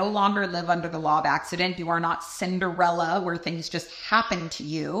 You no longer live under the law of accident. You are not Cinderella where things just happen to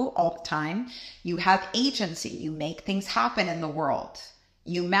you all the time. You have agency. You make things happen in the world.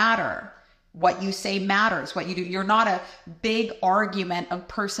 You matter. What you say matters. What you do. You're not a big argument of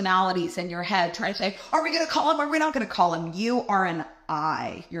personalities in your head trying to say, are we going to call him? Are we not going to call him? You are an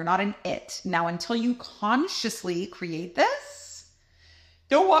I. You're not an it. Now, until you consciously create this,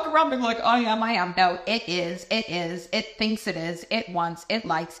 don't walk around being like, I am. No, it is. It thinks it is. It wants. It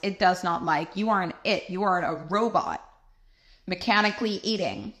likes. It does not like. You are an it. You are a robot. Mechanically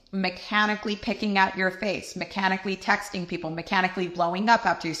eating, mechanically picking at your face, mechanically texting people, mechanically blowing up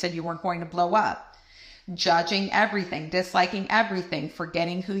after you said you weren't going to blow up, judging everything, disliking everything,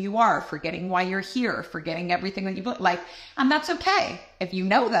 forgetting who you are, forgetting why you're here, forgetting everything that you like. And that's okay. If you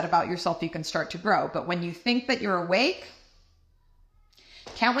know that about yourself, you can start to grow. But when you think that you're awake,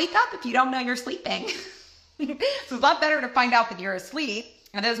 can't wake up if you don't know you're sleeping. So it's a lot better to find out that you're asleep.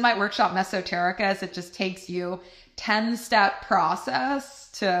 And as my workshop Mesoterica is, it just takes you 10-step process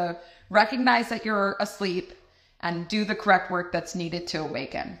to recognize that you're asleep and do the correct work that's needed to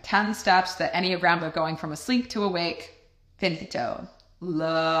awaken. 10 steps, the Enneagram of going from asleep to awake. Finito.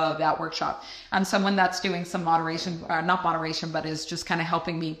 Love that workshop. I'm someone that's doing some moderation, not moderation, but is just kind of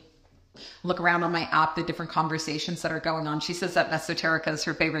helping me look around on my app, the different conversations that are going on. She says that Esoterica is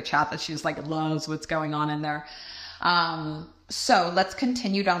her favorite chat, that she's like loves what's going on in there. So let's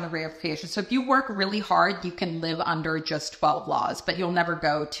continue down the reification. So if you work really hard, you can live under just 12 laws, but you'll never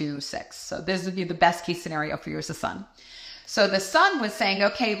go to 6. So this would be the best case scenario for you as a sun. So the sun was saying,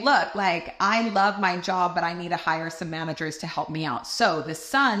 okay, look, like I love my job, but I need to hire some managers to help me out. So the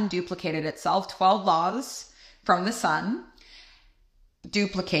sun duplicated itself, 12 laws from the sun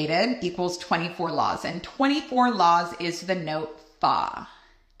duplicated equals 24 laws. And 24 laws is the note Fa.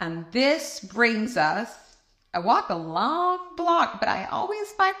 And this brings us, I walk a long block, but I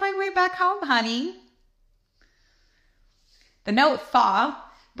always find my way back home, honey. The note Fa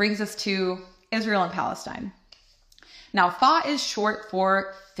brings us to Israel and Palestine. Now, Fa is short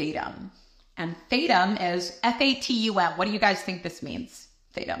for Fatum. And Fatum is F-A-T-U-M. What do you guys think this means?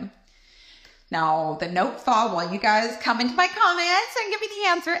 Fatum. Now, the note Fa, while you guys come into my comments and give me the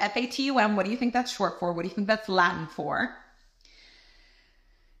answer, F-A-T-U-M, what do you think that's short for? What do you think that's Latin for?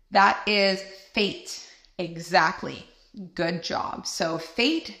 That is fate. Exactly. Good job. So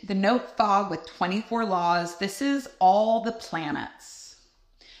fate, the note Fa with 24 laws, this is all the planets.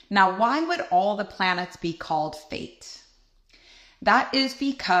 Now, why would all the planets be called fate? That is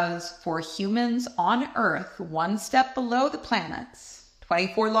because for humans on Earth, one step below the planets,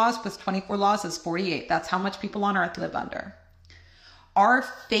 24 laws plus 24 laws is 48. That's how much people on Earth live under. Our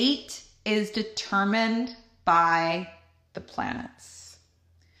fate is determined by the planets.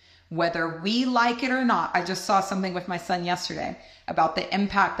 Whether we like it or not, I just saw something with my son yesterday about the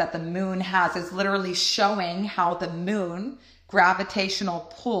impact that the moon has. It's literally showing how the moon,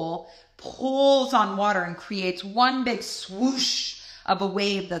 gravitational pull, pulls on water and creates one big swoosh of a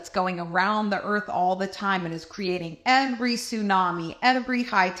wave that's going around the earth all the time and is creating every tsunami, every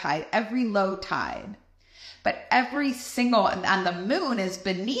high tide, every low tide. But every single, and the moon is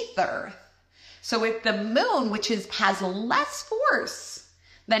beneath the earth. So if the moon, which has less force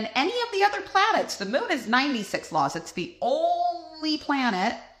than any of the other planets, the moon is 96 laws. It's the only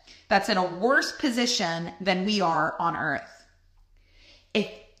planet that's in a worse position than we are on Earth. If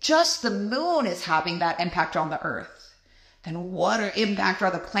just the moon is having that impact on the Earth, then what impact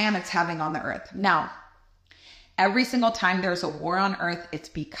are the planets having on the Earth? Now, every single time there's a war on Earth, it's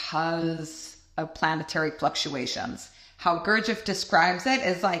because of planetary fluctuations. How Gurdjieff describes it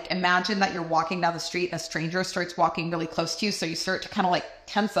is like, imagine that you're walking down the street, a stranger starts walking really close to you, so you start to kind of like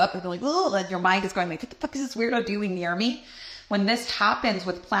tense up and be like, oh, and your mind is going like, what the fuck is this weirdo doing near me? When this happens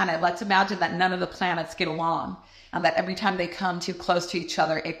with planet, let's imagine that none of the planets get along, and that every time they come too close to each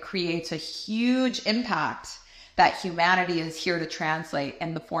other, it creates a huge impact that humanity is here to translate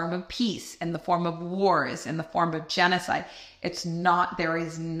in the form of peace, in the form of wars, in the form of genocide. It's not, there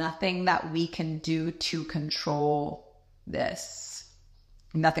is nothing that we can do to control this.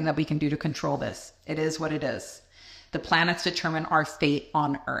 Nothing that we can do to control this. It is what it is. The planets determine our fate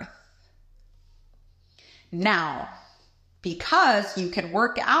on Earth. Now, because you can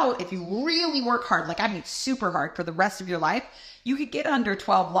work out, if you really work hard, like I mean super hard for the rest of your life, you could get under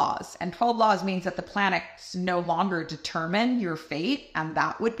 12 laws. And 12 laws means that the planets no longer determine your fate. And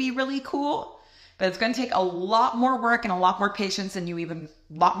that would be really cool. But it's going to take a lot more work and a lot more patience, and a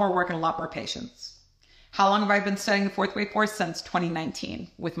lot more work and a lot more patience. How long have I been studying the fourth wave force? Since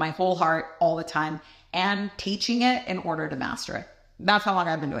 2019, with my whole heart all the time, and teaching it in order to master it. That's how long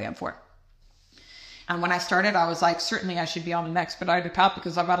I've been doing it for. And when I started, I was like, certainly I should be on an expedited path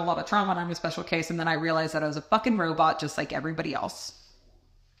because I've had a lot of trauma and I'm a special case. And then I realized that I was a fucking robot just like everybody else.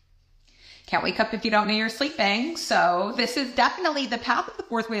 Can't wake up if you don't know you're sleeping. So this is definitely, the path of the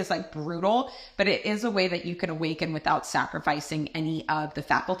fourth way is like brutal, but it is a way that you can awaken without sacrificing any of the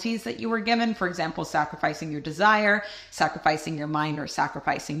faculties that you were given. For example, sacrificing your desire, sacrificing your mind, or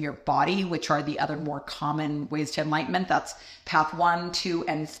sacrificing your body, which are the other more common ways to enlightenment. That's path 1, 2,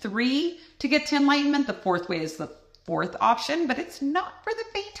 and 3 to get to enlightenment. The fourth way is the fourth option, but it's not for the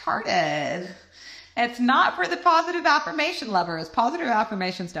faint-hearted. It's not for the positive affirmation lovers. Positive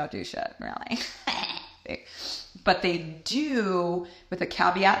affirmations don't do shit, really. But they do, with a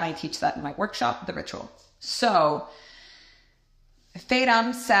caveat, and I teach that in my workshop, the ritual. So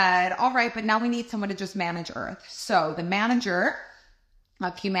Fatum said, all right, but now we need someone to just manage Earth. So the manager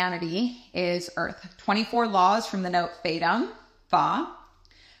of humanity is Earth. 24 laws from the note Fatum, Fa,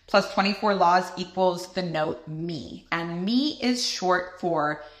 plus 24 laws equals the note Me. And Me is short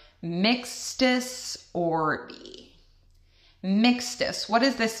for Mixtus Orbi. Mixtus, what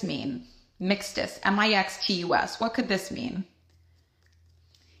does this mean? Mixtus, M-I-X-T-U-S. What could this mean?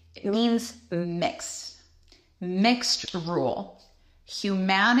 It means mixed. Mixed rule.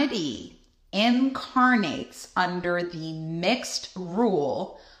 Humanity incarnates under the mixed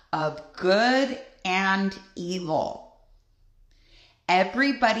rule of good and evil.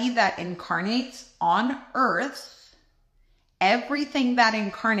 Everybody that incarnates on earth, everything that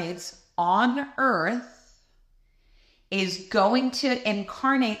incarnates on earth is going to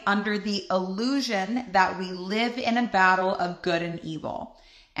incarnate under the illusion that we live in a battle of good and evil.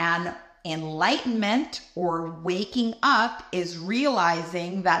 And enlightenment or waking up is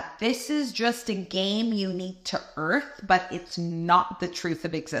realizing that this is just a game unique to earth, but it's not the truth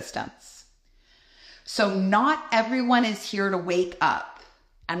of existence. So not everyone is here to wake up.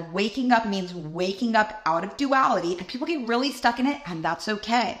 And waking up means waking up out of duality, and people get really stuck in it, and that's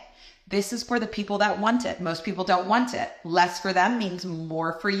okay. This is for the people that want it. Most people don't want it. Less for them means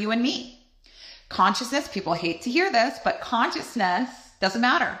more for you and me. Consciousness, people hate to hear this, but consciousness doesn't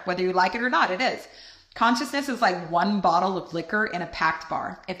matter whether you like it or not. It is. Consciousness is like one bottle of liquor in a packed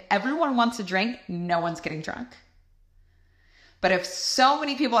bar. If everyone wants a drink, no one's getting drunk. But if so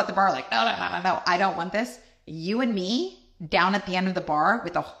many people at the bar are like, no, I don't want this. You and me down at the end of the bar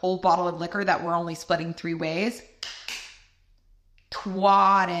with a whole bottle of liquor that we're only splitting 3 ways.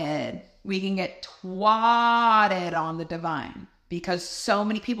 Twatted. We can get twatted on the divine because so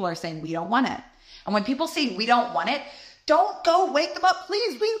many people are saying we don't want it. And when people say we don't want it, don't go wake them up.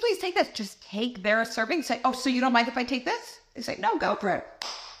 Please take this. Just take their serving. Say, oh, so you don't mind if I take this? They say, no, go for it.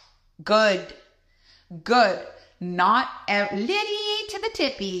 Good. Not Liddy to the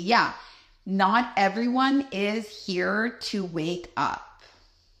tippy. Yeah. Not everyone is here to wake up.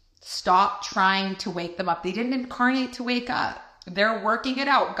 Stop trying to wake them up. They didn't incarnate to wake up. They're working it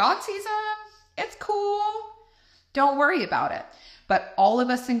out. God sees them. It's cool. Don't worry about it. But all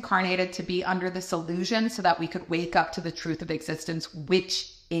of us incarnated to be under this illusion so that we could wake up to the truth of existence,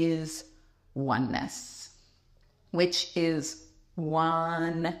 which is oneness. Which is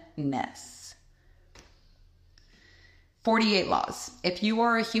oneness. 48 laws. If you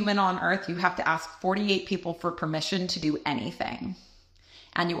are a human on earth, you have to ask 48 people for permission to do anything.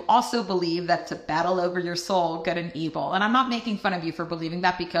 And you also believe that to battle over your soul, good and evil. And I'm not making fun of you for believing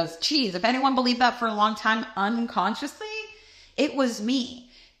that because, geez, if anyone believed that for a long time unconsciously, it was me.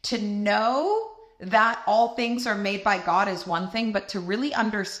 To know that all things are made by God is one thing, but to really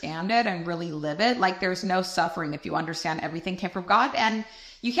understand it and really live it, like there's no suffering if you understand everything came from God. And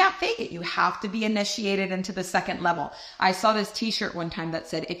you can't fake it. You have to be initiated into the second level. I saw this t-shirt one time that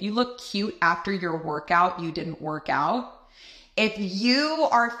said, if you look cute after your workout, you didn't work out. If you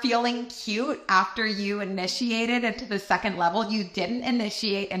are feeling cute after you initiated into the second level, you didn't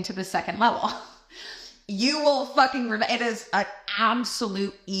initiate into the second level. You will fucking, it is an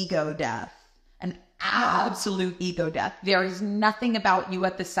absolute ego death. An absolute ego death. There is nothing about you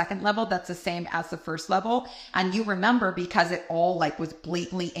at the second level that's the same as the first level. And you remember because it all like was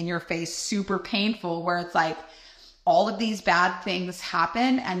blatantly in your face, super painful, where it's like, all of these bad things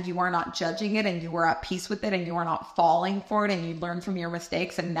happen and you are not judging it and you are at peace with it and you are not falling for it and you learn from your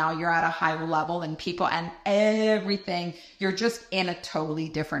mistakes and now you're at a higher level and people and everything, you're just in a totally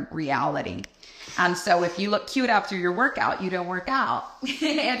different reality. And so if you look cute after your workout, you don't work out.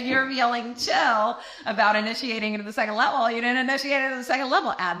 If you're feeling chill about initiating into the second level, you didn't initiate into the second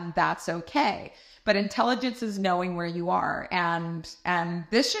level, and that's okay. But intelligence is knowing where you are. And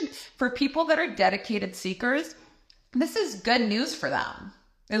this should, for people that are dedicated seekers, this is good news for them.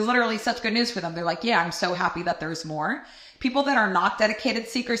 It's literally such good news for them. They're like, yeah, I'm so happy that there's more. People that are not dedicated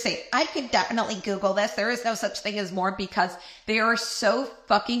seekers say, I could definitely Google this. There is no such thing as more, because they are so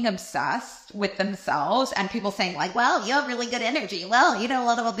fucking obsessed with themselves and people saying like, well, you have really good energy. Well, you know a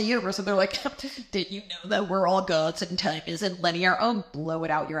lot about the universe. And they're like, did you know that we're all gods and time isn't linear? Oh, blow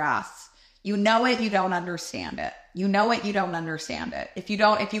it out your ass. You know it, you don't understand it. You know it, you don't understand it. If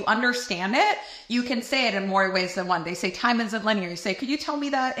you understand it, you can say it in more ways than one. They say time isn't linear. You say, could you tell me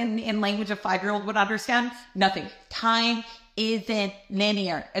that in language a 5-year-old would understand? Nothing. Time isn't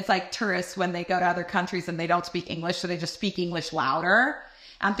linear. It's like tourists when they go to other countries and they don't speak English, so they just speak English louder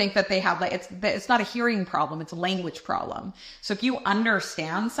and think that they have like, it's not a hearing problem, it's a language problem. So if you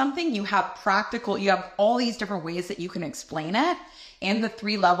understand something, you have all these different ways that you can explain it and the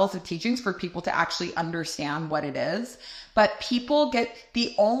 3 levels of teachings for people to actually understand what it is. But people get,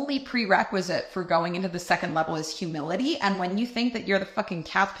 the only prerequisite for going into the second level is humility. And when you think that you're the fucking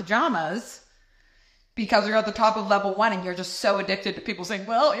cat's pajamas because you're at the top of level 1 and you're just so addicted to people saying,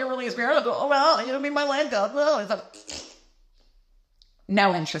 well, you're really spiritual. Oh, well, you mean my land god. Well,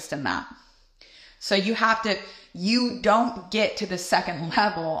 no interest in that. So you don't get to the second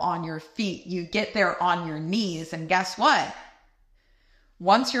level on your feet. You get there on your knees. And guess what?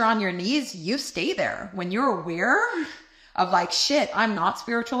 Once you're on your knees, you stay there. When you're aware of like, shit, I'm not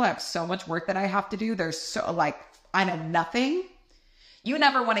spiritual. I have so much work that I have to do. There's so like, I know nothing. You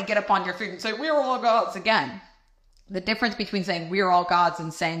never want to get up on your feet and say, we're all gods again. The difference between saying we're all gods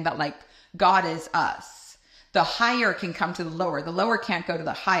and saying that like God is us. The higher can come to the lower. The lower can't go to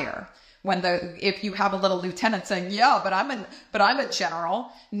the higher. If you have a little lieutenant saying, yeah, but I'm a general.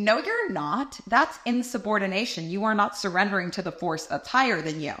 No, you're not. That's insubordination. You are not surrendering to the force that's higher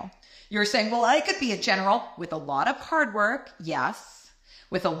than you. You're saying, well, I could be a general with a lot of hard work. Yes.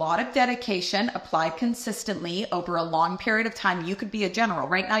 With a lot of dedication applied consistently over a long period of time, you could be a general.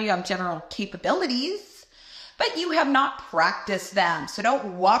 Right now you have general capabilities, but you have not practiced them. So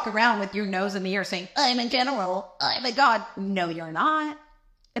don't walk around with your nose in the air saying, I'm a general, I'm a god. No, you're not.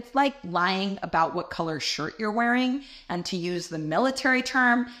 It's like lying about what color shirt you're wearing. And to use the military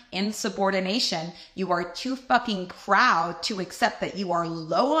term, insubordination, you are too fucking proud to accept that you are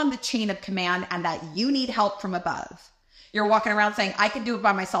low on the chain of command and that you need help from above. You're walking around saying, I can do it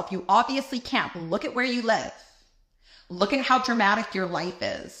by myself. You obviously can't. Look at where you live. Look at how dramatic your life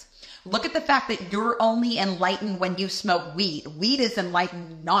is. Look at the fact that you're only enlightened when you smoke weed. Weed is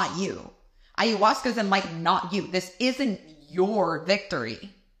enlightened, not you. Ayahuasca is enlightened, not you. This isn't your victory.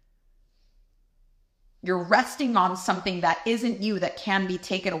 You're resting on something that isn't you, that can be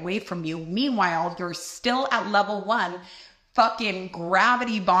taken away from you. Meanwhile, you're still at level 1, fucking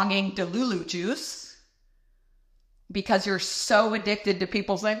gravity bonging Delulu juice. Because you're so addicted to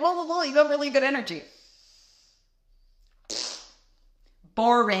people saying, well, you got really good energy.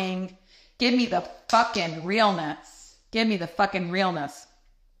 Boring. Give me the fucking realness. Give me the fucking realness.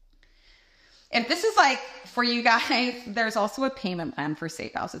 If this is like, for you guys, there's also a payment plan for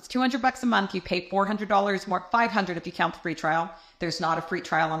Safe House. It's $200 a month. You pay $400 more, $500 if you count the free trial. There's not a free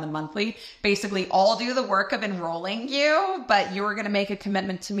trial on the monthly. Basically, I'll do the work of enrolling you, but you're going to make a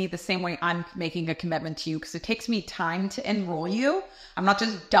commitment to me the same way I'm making a commitment to you, because it takes me time to enroll you. I'm not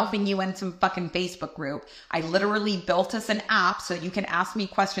just dumping you in some fucking Facebook group. I literally built us an app so you can ask me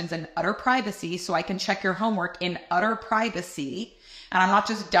questions in utter privacy, so I can check your homework in utter privacy. And I'm not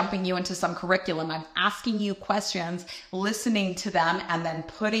just dumping you into some curriculum. I'm asking you questions, listening to them, and then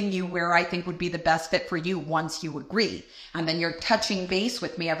putting you where I think would be the best fit for you once you agree. And then you're touching base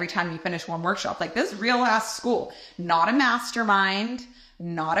with me every time you finish one workshop. Like, this real ass school, not a mastermind,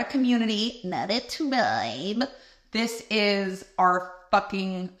 not a community, not a tribe. This is our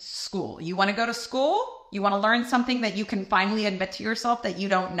fucking school. You want to go to school? You want to learn something that you can finally admit to yourself that you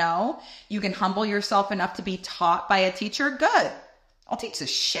don't know? You can humble yourself enough to be taught by a teacher? Good. I'll teach the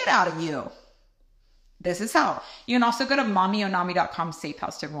shit out of you. This is how. You can also go to mommyonami.com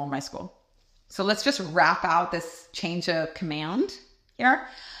SafeHouse to enroll in my school. So let's just wrap out this change of command here.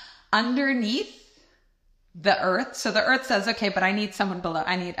 Underneath the earth. So the earth says, okay, but I need someone below.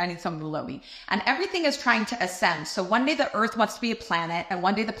 I need someone below me. And everything is trying to ascend. So one day the earth wants to be a planet, and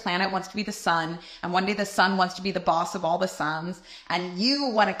one day the planet wants to be the sun, and one day the sun wants to be the boss of all the suns. And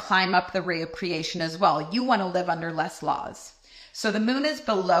you want to climb up the ray of creation as well. You want to live under less laws. So the moon is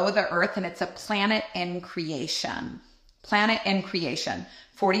below the earth, and it's a planet in creation. Planet in creation.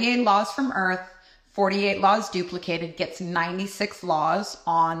 48 laws from earth, 48 laws duplicated, gets 96 laws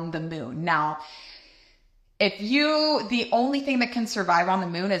on the moon. Now, the only thing that can survive on the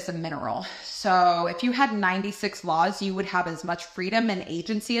moon is a mineral. So if you had 96 laws, you would have as much freedom and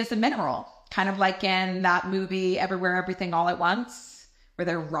agency as a mineral. Kind of like in that movie, Everywhere, Everything, All at Once, where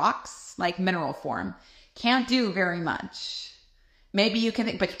they're rocks, like mineral form. Can't do very much. Maybe you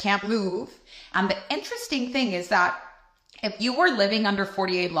can, but you can't move. And the interesting thing is that if you were living under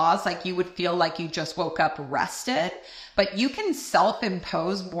 48 laws, like, you would feel like you just woke up rested, but you can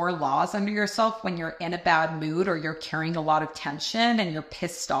self-impose more laws under yourself when you're in a bad mood or you're carrying a lot of tension and you're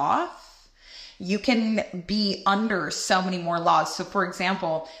pissed off. You can be under so many more laws. So for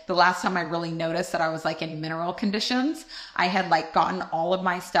example, the last time I really noticed that I was like in mineral conditions, I had like gotten all of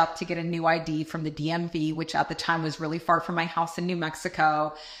my stuff to get a new ID from the DMV, which at the time was really far from my house in New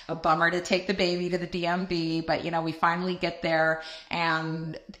Mexico. A bummer to take the baby to the DMV, but we finally get there.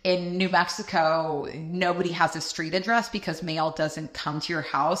 And in New Mexico, nobody has a street address because mail doesn't come to your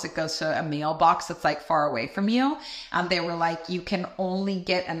house. It goes to a mailbox that's like far away from you. And they were like, you can only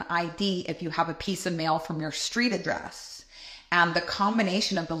get an ID if you have a piece of mail from your street address. And the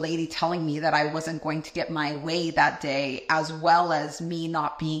combination of the lady telling me that I wasn't going to get my way that day, as well as me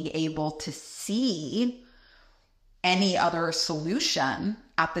not being able to see any other solution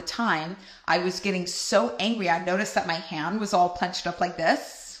at the time, I was getting so angry. I noticed that my hand was all clenched up like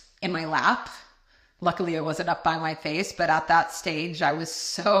this in my lap. Luckily, it wasn't up by my face, but at that stage, I was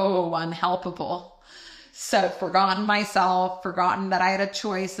so unhelpable. So forgotten myself, forgotten that I had a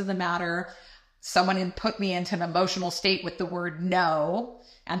choice in the matter. Someone had put me into an emotional state with the word no,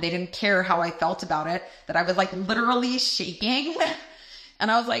 and they didn't care how I felt about it, that I was like literally shaking. And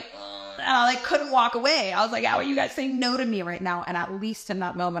I was like, and I like couldn't walk away. I was like, how are you guys saying no to me right now? And at least in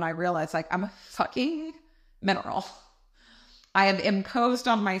that moment, I realized like, I'm a fucking mineral. I have imposed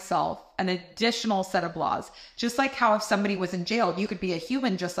on myself an additional set of laws. Just like how if somebody was in jail, you could be a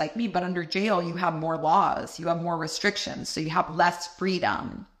human just like me, but under jail, you have more laws, you have more restrictions, so you have less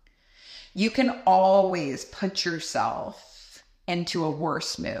freedom. You can always put yourself into a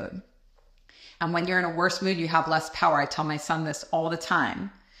worse mood. And when you're in a worse mood, you have less power. I tell my son this all the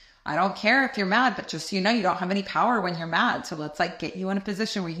time. I don't care if you're mad, but just so you know, you don't have any power when you're mad. So let's like get you in a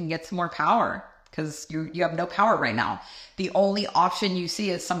position where you can get some more power, because you have no power right now. The only option you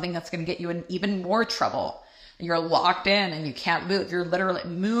see is something that's going to get you in even more trouble. You're locked in and you can't move. You're literally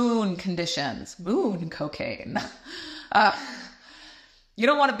moon conditions, moon cocaine. You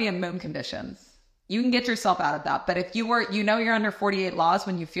don't want to be in moon conditions. You can get yourself out of that. But if you were, you know, you're under 48 laws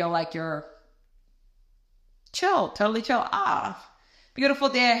when you feel like you're chill, totally chill. Beautiful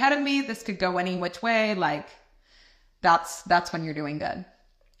day ahead of me. This could go any which way. Like that's when you're doing good.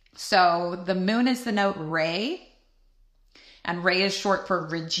 So the moon is the note Re, and Re is short for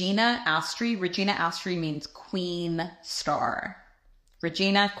Regina Astri. Regina Astri means queen star.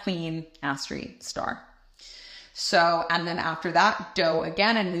 Regina, queen, Astri, star. So, and then after that, Do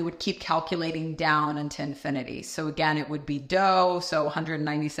again, and we would keep calculating down into infinity. So again, it would be Do, so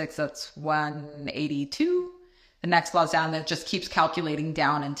 196, that's 182. The next law's down, that just keeps calculating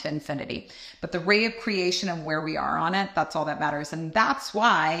down into infinity. But the ray of creation and where we are on it, that's all that matters. And that's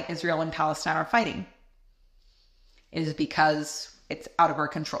why Israel and Palestine are fighting, is because it's out of our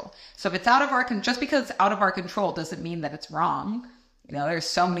control. So if it's out of our, just because it's out of our control doesn't mean that it's wrong. You know, there's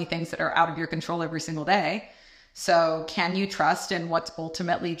so many things that are out of your control every single day. So can you trust in what's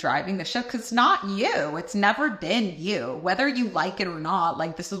ultimately driving the ship? Because it's not you. It's never been you. Whether you like it or not,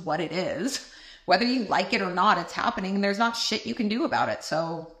 like this is what it is. Whether you like it or not, it's happening and there's not shit you can do about it.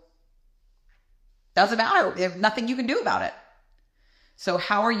 So doesn't matter. There's nothing you can do about it. So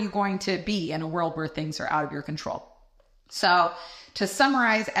how are you going to be in a world where things are out of your control? So to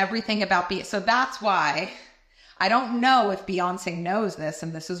summarize everything about Beyonce, so that's why I don't know if Beyonce knows this,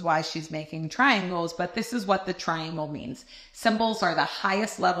 and this is why she's making triangles, but this is what the triangle means. Symbols are the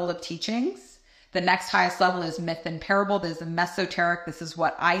highest level of teachings. The next highest level is myth and parable. There's a mesoteric. This is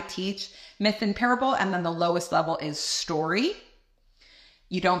what I teach, myth and parable. And then the lowest level is story.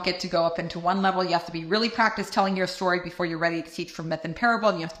 You don't get to go up into one level. You have to be really practiced telling your story before you're ready to teach from myth and parable.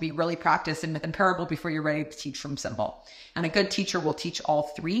 And you have to be really practiced in myth and parable before you're ready to teach from symbol. And a good teacher will teach all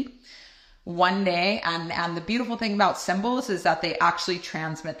three one day. And the beautiful thing about symbols is that they actually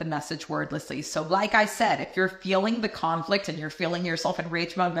transmit the message wordlessly. So like I said, if you're feeling the conflict and you're feeling yourself in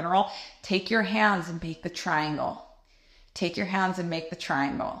rage mode mineral, take your hands and make the triangle. Take your hands and make the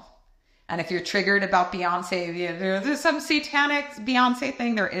triangle. And if you're triggered about Beyonce, there's some satanic Beyonce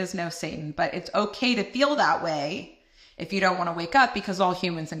thing. There is no Satan, but it's okay to feel that way if you don't want to wake up, because all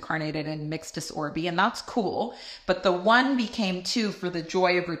humans incarnated in mixed disorby, and that's cool. But the one became two for the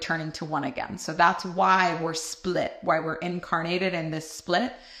joy of returning to one again. So that's why we're split, why we're incarnated in this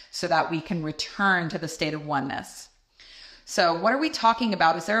split, so that we can return to the state of oneness. So what are we talking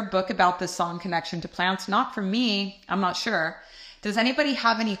about? Is there a book about this song, Connection to Plants? Not from me. I'm not sure. Does anybody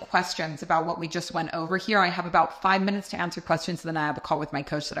have any questions about what we just went over here? I have about 5 minutes to answer questions, and then I have a call with my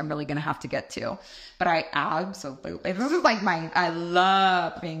coach that I'm really going to have to get to. But I absolutely, this is like I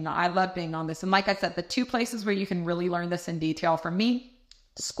love being on this. And like I said, the two places where you can really learn this in detail from me,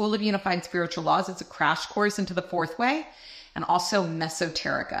 School of Unified Spiritual Laws. It's a crash course into the fourth way, and also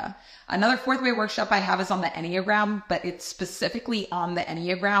Mesoterica. Another fourth way workshop I have is on the Enneagram, but it's specifically on the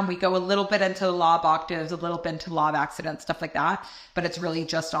Enneagram. We go a little bit into the law of octaves, a little bit into law of accidents, stuff like that, but it's really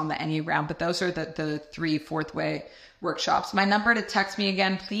just on the Enneagram. But those are the three fourth way workshops. My number to text me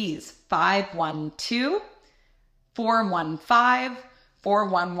again, please,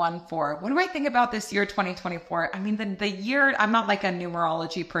 512-415-4114. What do I think about this year 2024? I mean, the year, I'm not like a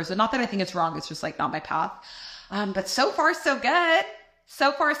numerology person. Not that I think it's wrong. It's just like not my path. But so far, so good.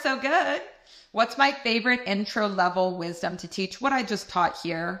 So far, so good. What's my favorite intro level wisdom to teach? What I just taught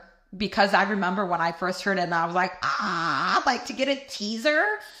here. because I remember when I first heard it and I was like, like to get a teaser.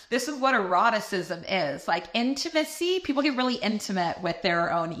 This is what eroticism is. Like intimacy, people get really intimate with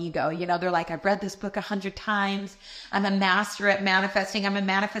their own ego. You know, they're like, I've read this book 100 times. I'm a master at manifesting. I'm a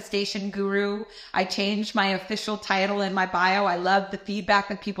manifestation guru. I changed my official title in my bio. I love the feedback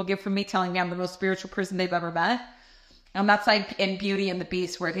that people give from me telling me I'm the most spiritual person they've ever met. And that's like in Beauty and the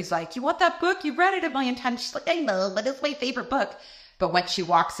Beast, where he's like, you want that book? You've read it a million times. She's like, I know, but it's my favorite book. But when she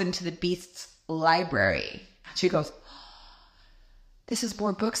walks into the Beast's library, she goes, this is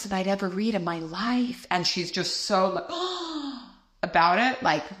more books than I'd ever read in my life. And she's just so like, about it.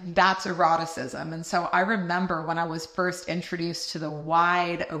 Like that's eroticism. And so I remember when I was first introduced to the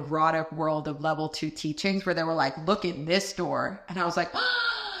wide erotic world of level 2 teachings, where they were like, look in this door. And I was like,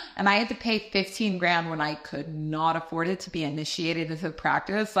 and I had to pay 15 grand when I could not afford it to be initiated into the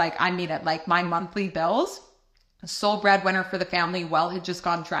practice. Like, I mean, at like my monthly bills, sole breadwinner for the family, well had just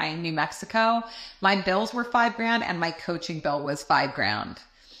gone dry in New Mexico. My bills were 5 grand and my coaching bill was 5 grand.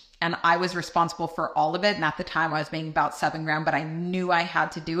 And I was responsible for all of it. And at the time I was making about 7 grand, but I knew I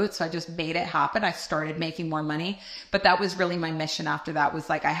had to do it. So I just made it happen. I started making more money, but that was really my mission after that, was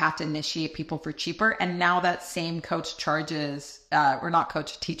like, I have to initiate people for cheaper. And now that same coach charges, or not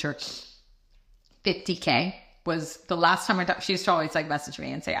coach, teacher, 50K was the last time she used to always like message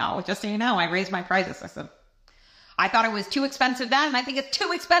me and say, oh, just so you know, I raised my prices. I said, I thought it was too expensive then, and I think it's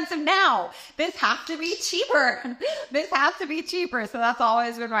too expensive now. This has to be cheaper. This has to be cheaper. So that's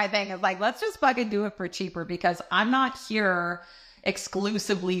always been my thing. It's like, let's just fucking do it for cheaper, because I'm not here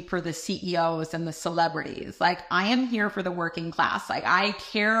exclusively for the CEOs and the celebrities. Like, I am here for the working class. Like, I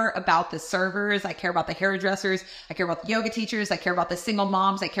care about the servers. I care about the hairdressers. I care about the yoga teachers. I care about the single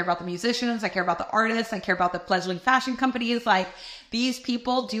moms. I care about the musicians. I care about the artists. I care about the fledgling fashion companies. Like, these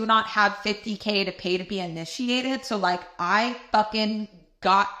people do not have 50K to pay to be initiated. So like, I fucking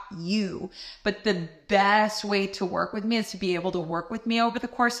got you. But the best way to work with me is to be able to work with me over the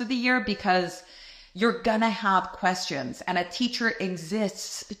course of the year, because you're gonna have questions, and a teacher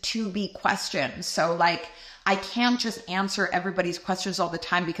exists to be questioned. So like, I can't just answer everybody's questions all the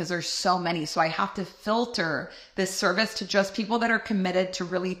time because there's so many. So I have to filter this service to just people that are committed to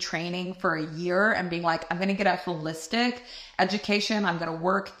really training for a year and being like, I'm going to get a holistic education. I'm going to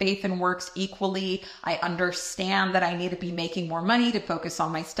work faith and works equally. I understand that I need to be making more money to focus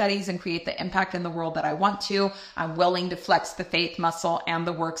on my studies and create the impact in the world that I want to. I'm willing to flex the faith muscle and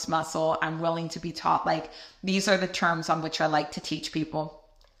the works muscle. I'm willing to be taught. Like, these are the terms on which I like to teach people.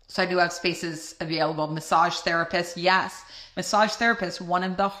 So I do have spaces available. Massage therapist. Yes. Massage therapist, one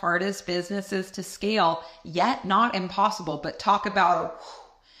of the hardest businesses to scale, yet not impossible. But talk about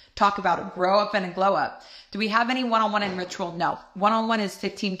it. Grow up and glow up. Do we have any one-on-one and ritual? No. One-on-one is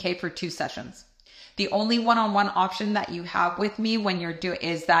 15K for 2 sessions. The only one-on-one option that you have with me when you're doing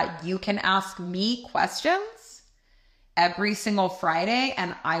is that you can ask me questions every single Friday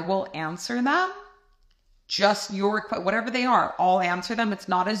and I will answer them. Just your, whatever they are, I'll answer them. It's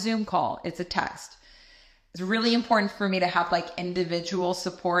not a Zoom call. It's a text. It's really important for me to have like individual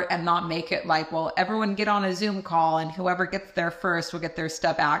support and not make it like, well, everyone get on a Zoom call and whoever gets there first will get their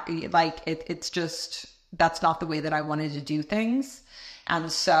step back. Like it's just, that's not the way that I wanted to do things.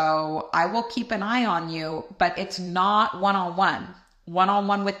 And so I will keep an eye on you, but it's not one-on-one.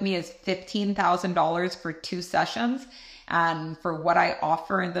 One-on-one with me is $15,000 for 2 sessions. And for what I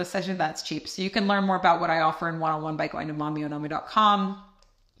offer in those sessions, that's cheap. So you can learn more about what I offer in one-on-one by going to mommyonomi.com.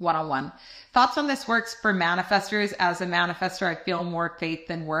 One-on-one. Thoughts on this works for manifestors? As a manifestor, I feel more faith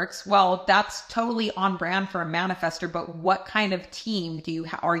than works. Well, that's totally on brand for a manifestor, but what kind of team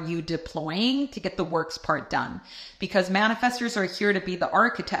are you deploying to get the works part done? Because manifestors are here to be the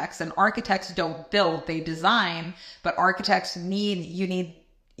architects, and architects don't build, they design, but architects you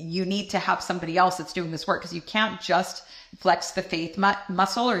need to have somebody else that's doing this work, because you can't just flex the faith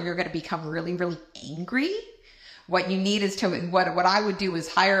muscle or you're going to become really, really angry. What you need is what I would do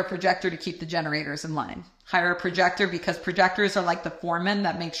is hire a projector to keep the generators in line. Hire a projector, because projectors are like the foreman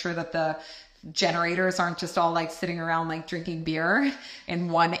that make sure that the generators aren't just all like sitting around like drinking beer in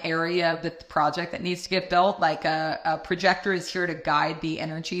one area of the project that needs to get built. Like a projector is here to guide the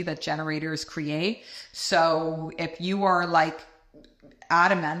energy that generators create. So if you are like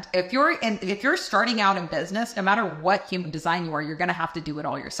adamant, if you're starting out in business, no matter what human design you are, you're going to have to do it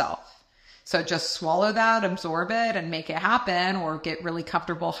all yourself. So just swallow that, absorb it, and make it happen, or get really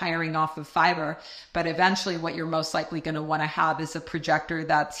comfortable hiring off of Fiverr. But eventually what you're most likely going to want to have is a projector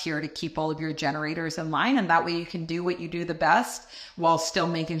that's here to keep all of your generators in line. And that way you can do what you do the best while still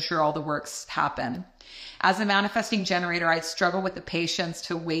making sure all the works happen. As a manifesting generator, I struggle with the patience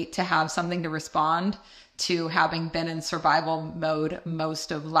to wait to have something to respond to having been in survival mode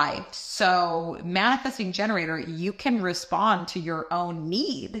most of life. So manifesting generator, you can respond to your own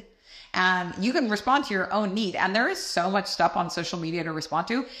need. And you can respond to your own need. And there is so much stuff on social media to respond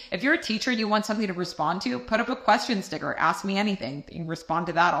to. If you're a teacher and you want something to respond to, put up a question sticker. Ask me anything. You can respond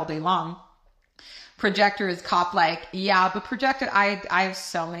to that all day long. Projector is cop like, yeah, but projector, I have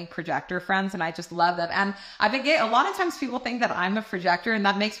so many projector friends and I just love them. And I think a lot of times people think that I'm a projector, and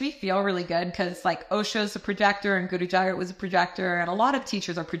that makes me feel really good because like Osho's a projector and Guru Jagat was a projector, and a lot of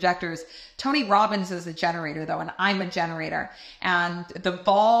teachers are projectors. Tony Robbins is a generator though, and I'm a generator. And the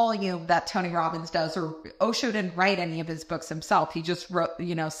volume that Tony Robbins does, or Osho didn't write any of his books himself. He just wrote,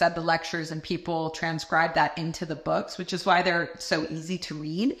 said the lectures and people transcribed that into the books, which is why they're so easy to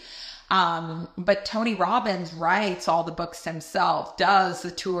read. But Tony Robbins writes all the books himself, does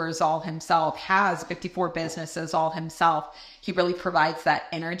the tours all himself, has 54 businesses all himself. He really provides that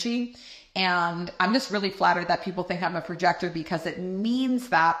energy. And I'm just really flattered that people think I'm a projector, because it means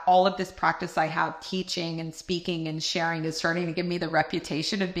that all of this practice I have teaching and speaking and sharing is starting to give me the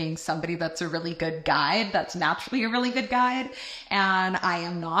reputation of being somebody that's a really good guide, that's naturally a really good guide. And I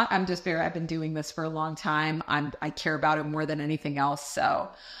am not. I've been doing this for a long time. I care about it more than anything else. So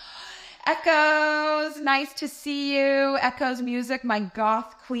Echoes, nice to see you. Echoes Music, my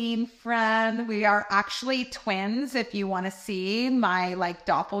goth queen friend. We are actually twins, if you want to see my like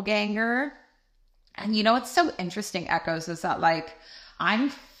doppelganger. And what's so interesting, Echoes, is that like I'm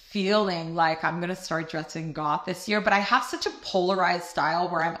feeling like I'm going to start dressing goth this year, but I have such a polarized style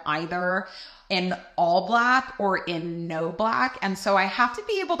where I'm either in all black or in no black. And so I have to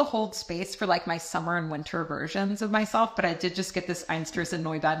be able to hold space for like my summer and winter versions of myself. But I did just get this Einsters and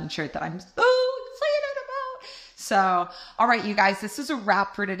Neubaden shirt that I'm so excited about. So, all right, you guys, this is a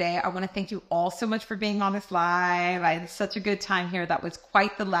wrap for today. I want to thank you all so much for being on this live. I had such a good time here. That was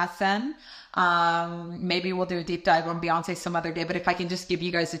quite the lesson. Maybe we'll do a deep dive on Beyonce some other day, but if I can just give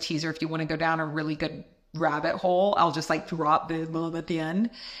you guys a teaser, if you want to go down a really good rabbit hole, I'll just like drop the bomb at the end.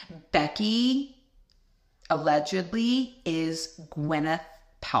 Becky allegedly is Gwyneth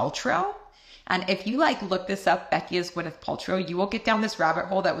Paltrow. And if you like look this up, Becky is Gwyneth Paltrow, you will get down this rabbit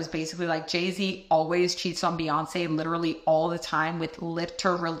hole that was basically like Jay-Z always cheats on Beyonce literally all the time with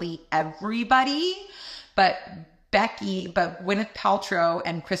literally everybody. But Gwyneth Paltrow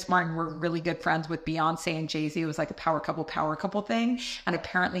and Chris Martin were really good friends with Beyonce and Jay-Z. It was like a power couple thing. And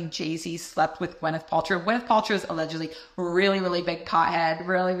apparently Jay-Z slept with Gwyneth Paltrow. Gwyneth Paltrow is allegedly really, really big pothead,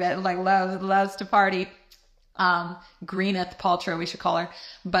 really big, like loves to party. Greeneth Paltrow, we should call her.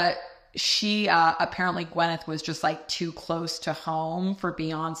 But she, apparently Gwyneth was just like too close to home for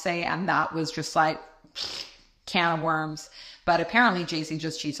Beyonce. And that was just like can of worms. But apparently Jay-Z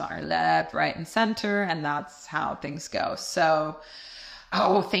just cheats on her left, right, and center, and that's how things go. So,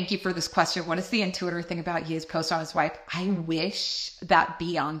 thank you for this question. What is the Intuitor thing about his post on his wife? I wish that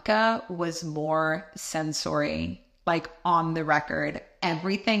Bianca was more sensory, like on the record.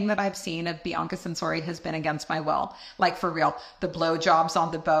 Everything that I've seen of Bianca Sensory has been against my will. Like for real, the blowjobs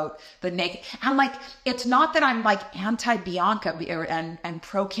on the boat, the naked. I'm like, it's not that I'm like anti-Bianca and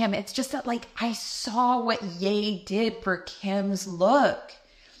pro Kim. It's just that like I saw what Ye did for Kim's look.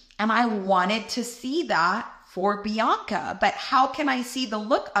 And I wanted to see that for Bianca. But how can I see the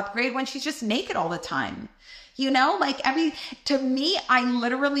look upgrade when she's just naked all the time? To me, I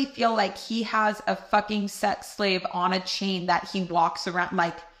literally feel like he has a fucking sex slave on a chain that he walks around.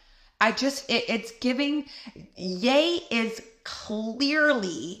 Like, it's giving, Ye is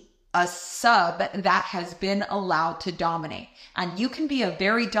clearly a sub that has been allowed to dominate. And you can be a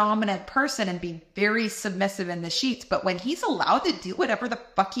very dominant person and be very submissive in the sheets. But when he's allowed to do whatever the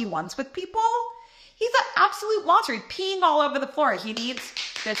fuck he wants with people, he's an absolute monster. He's peeing all over the floor. He needs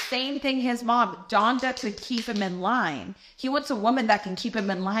the same thing his mom, Donda, to keep him in line. He wants a woman that can keep him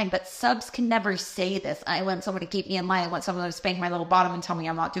in line, but subs can never say this. I want someone to keep me in line. I want someone to spank my little bottom and tell me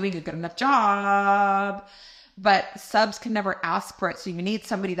I'm not doing a good enough job. But subs can never ask for it. So you need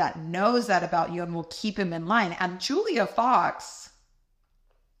somebody that knows that about you and will keep him in line. And Julia Fox,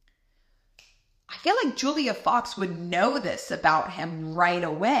 I feel like Julia Fox would know this about him right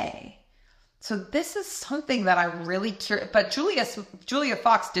away. So this is something that I'm really curious, but Julia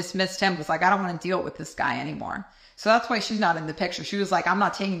Fox dismissed him, was like, I don't want to deal with this guy anymore. So that's why she's not in the picture. She was like, I'm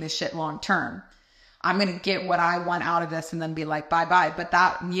not taking this shit long term. I'm going to get what I want out of this and then be like, bye-bye. But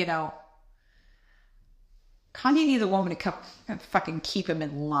that, Kanye needs a woman to fucking keep him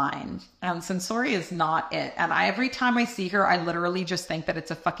in line. And Sensory is not it. And every time I see her, I literally just think that it's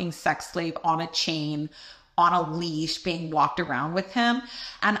a fucking sex slave on a chain, on a leash, being walked around with him.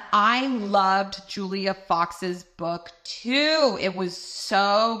 And I loved Julia Fox's book too. It was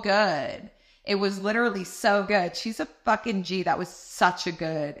so good. It was literally so good. She's a fucking G. That was so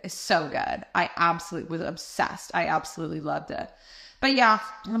good. I absolutely was obsessed. I absolutely loved it. But yeah,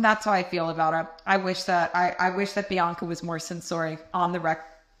 that's how I feel about it. I wish that Bianca was more sensoric on the record.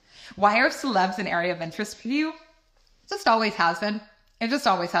 Why are celebs an area of interest for you? It just always has been. It just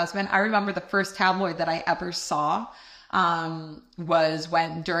always has been. I remember the first tabloid that I ever saw was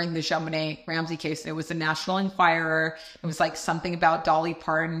when during the Jean Ramsey case. It was the National Enquirer. It was like something about Dolly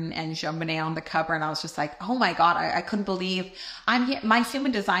Parton and Jean on the cover. And I was just like, oh my God, I couldn't believe my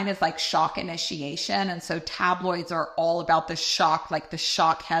human design is like shock initiation. And so tabloids are all about the shock, like the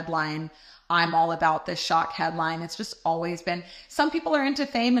shock headline. I'm all about the shock headline. It's just always been, some people are into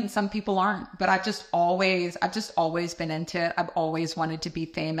fame and some people aren't, but I've just always been into it. I've always wanted to be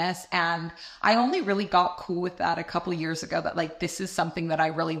famous. And I only really got cool with that a couple of years ago, that like, this is something that I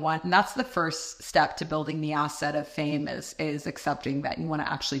really want. And that's the first step to building the asset of fame is accepting that you want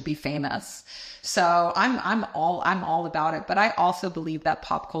to actually be famous. So I'm all about it. But I also believe that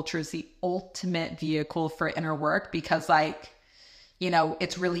pop culture is the ultimate vehicle for inner work, because like, you know,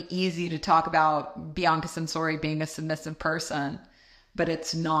 it's really easy to talk about Bianca Sensori being a submissive person, but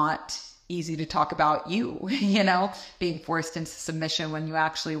it's not easy to talk about you, you know, being forced into submission when you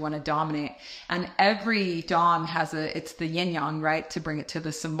actually want to dominate. And every dom has it's the yin yang, right? To bring it to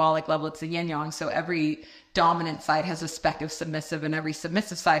the symbolic level, it's the yin yang. So every dominant side has a speck of submissive, and every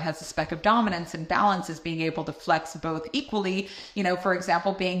submissive side has a speck of dominance, and balance is being able to flex both equally. You know, for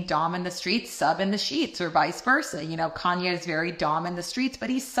example, being dom in the streets, sub in the sheets, or vice versa. You know, Kanye is very dom in the streets, but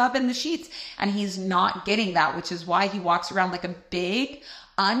he's sub in the sheets, and he's not getting that, which is why he walks around like a big,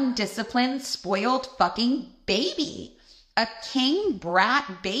 undisciplined, spoiled fucking baby. A king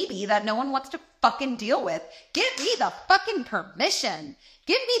brat baby that no one wants to fucking deal with. Give me the fucking permission.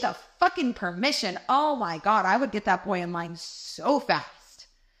 Give me the fucking permission. Oh my God, I would get that boy in line so fast.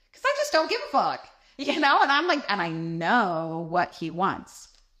 Because I just don't give a fuck. You know? And I'm like, and I know what he wants.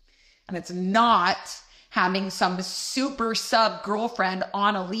 And it's not having some super sub girlfriend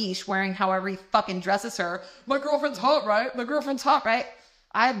on a leash wearing however he fucking dresses her. My girlfriend's hot, right? My girlfriend's hot, right?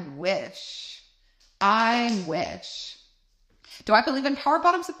 I wish. Do I believe in power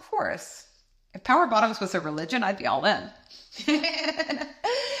bottoms? Of course. If power bottoms was a religion, I'd be all in.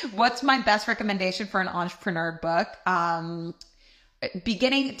 What's my best recommendation for an entrepreneur book? Tell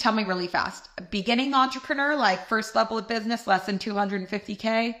me really fast. Beginning entrepreneur, like first level of business, less than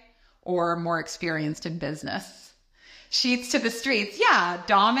 250K, or more experienced in business? Sheets to the streets. Yeah.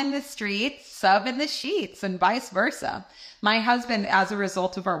 Dom in the streets, sub in the sheets, and vice versa. My husband, as a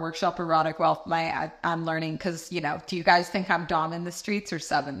result of our workshop, Erotic Wealth, I'm learning, because, you know, do you guys think I'm dom in the streets or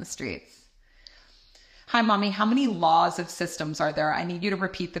sub in the streets? Hi, mommy. How many laws of systems are there? I need you to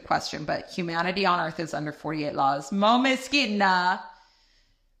repeat the question, but humanity on earth is under 48 laws. Mama Skinna.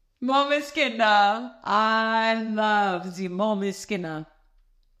 I love the Mama Skinna.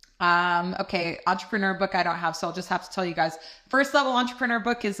 Okay, entrepreneur book I don't have, so I'll just have to tell you guys. First level entrepreneur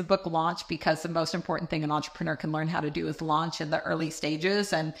book is a book launch, because the most important thing an entrepreneur can learn how to do is launch in the early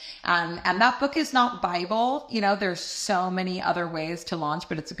stages. And that book is not Bible. You know, there's so many other ways to launch,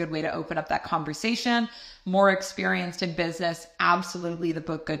 but it's a good way to open up that conversation. More experienced in business. Absolutely the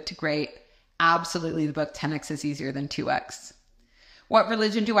book Good to Great. Absolutely the book 10X is easier than 2X. What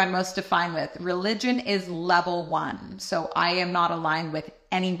religion do I most define with? Religion is level 1. So I am not aligned with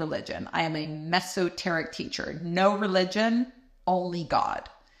any religion. I am a mesoteric teacher. No religion, only God.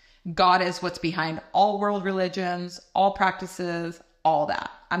 God is what's behind all world religions, all practices, all that.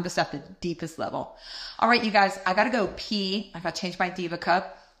 I'm just at the deepest level. All right, you guys, I got to go pee. I got to change my Diva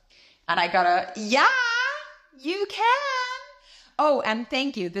cup. And yeah, you can. Oh, and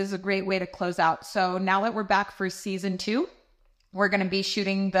thank you. This is a great way to close out. So now that we're back for season 2, we're going to be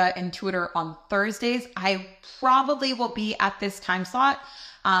shooting the Intuitor on Thursdays. I probably will be at this time slot,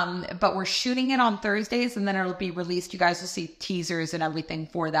 but we're shooting it on Thursdays, and then it'll be released. You guys will see teasers and everything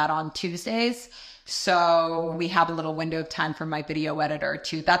for that on Tuesdays. So we have a little window of time for my video editor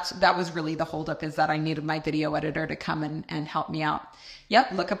too. That was really the holdup, is that I needed my video editor to come and help me out.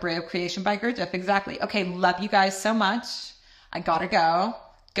 Yep. Look up Ray of Creation by Gurdjieff. Exactly. Okay. Love you guys so much. I gotta go.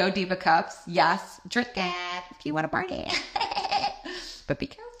 Go Diva Cups. Yes. Drink it if you want to party. But be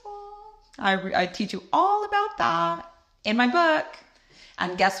careful. I teach you all about that in my book.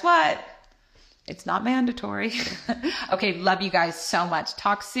 And guess what? It's not mandatory. Okay, love you guys so much.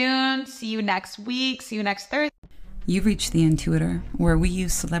 Talk soon. See you next week. See you next Thursday. You've reached the Intuitor, where we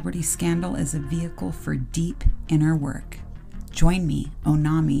use celebrity scandal as a vehicle for deep inner work. Join me,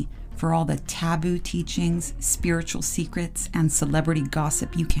 Onami, for all the taboo teachings, spiritual secrets, and celebrity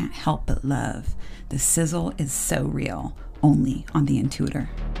gossip you can't help but love. The sizzle is so real. Only on the Intuitor.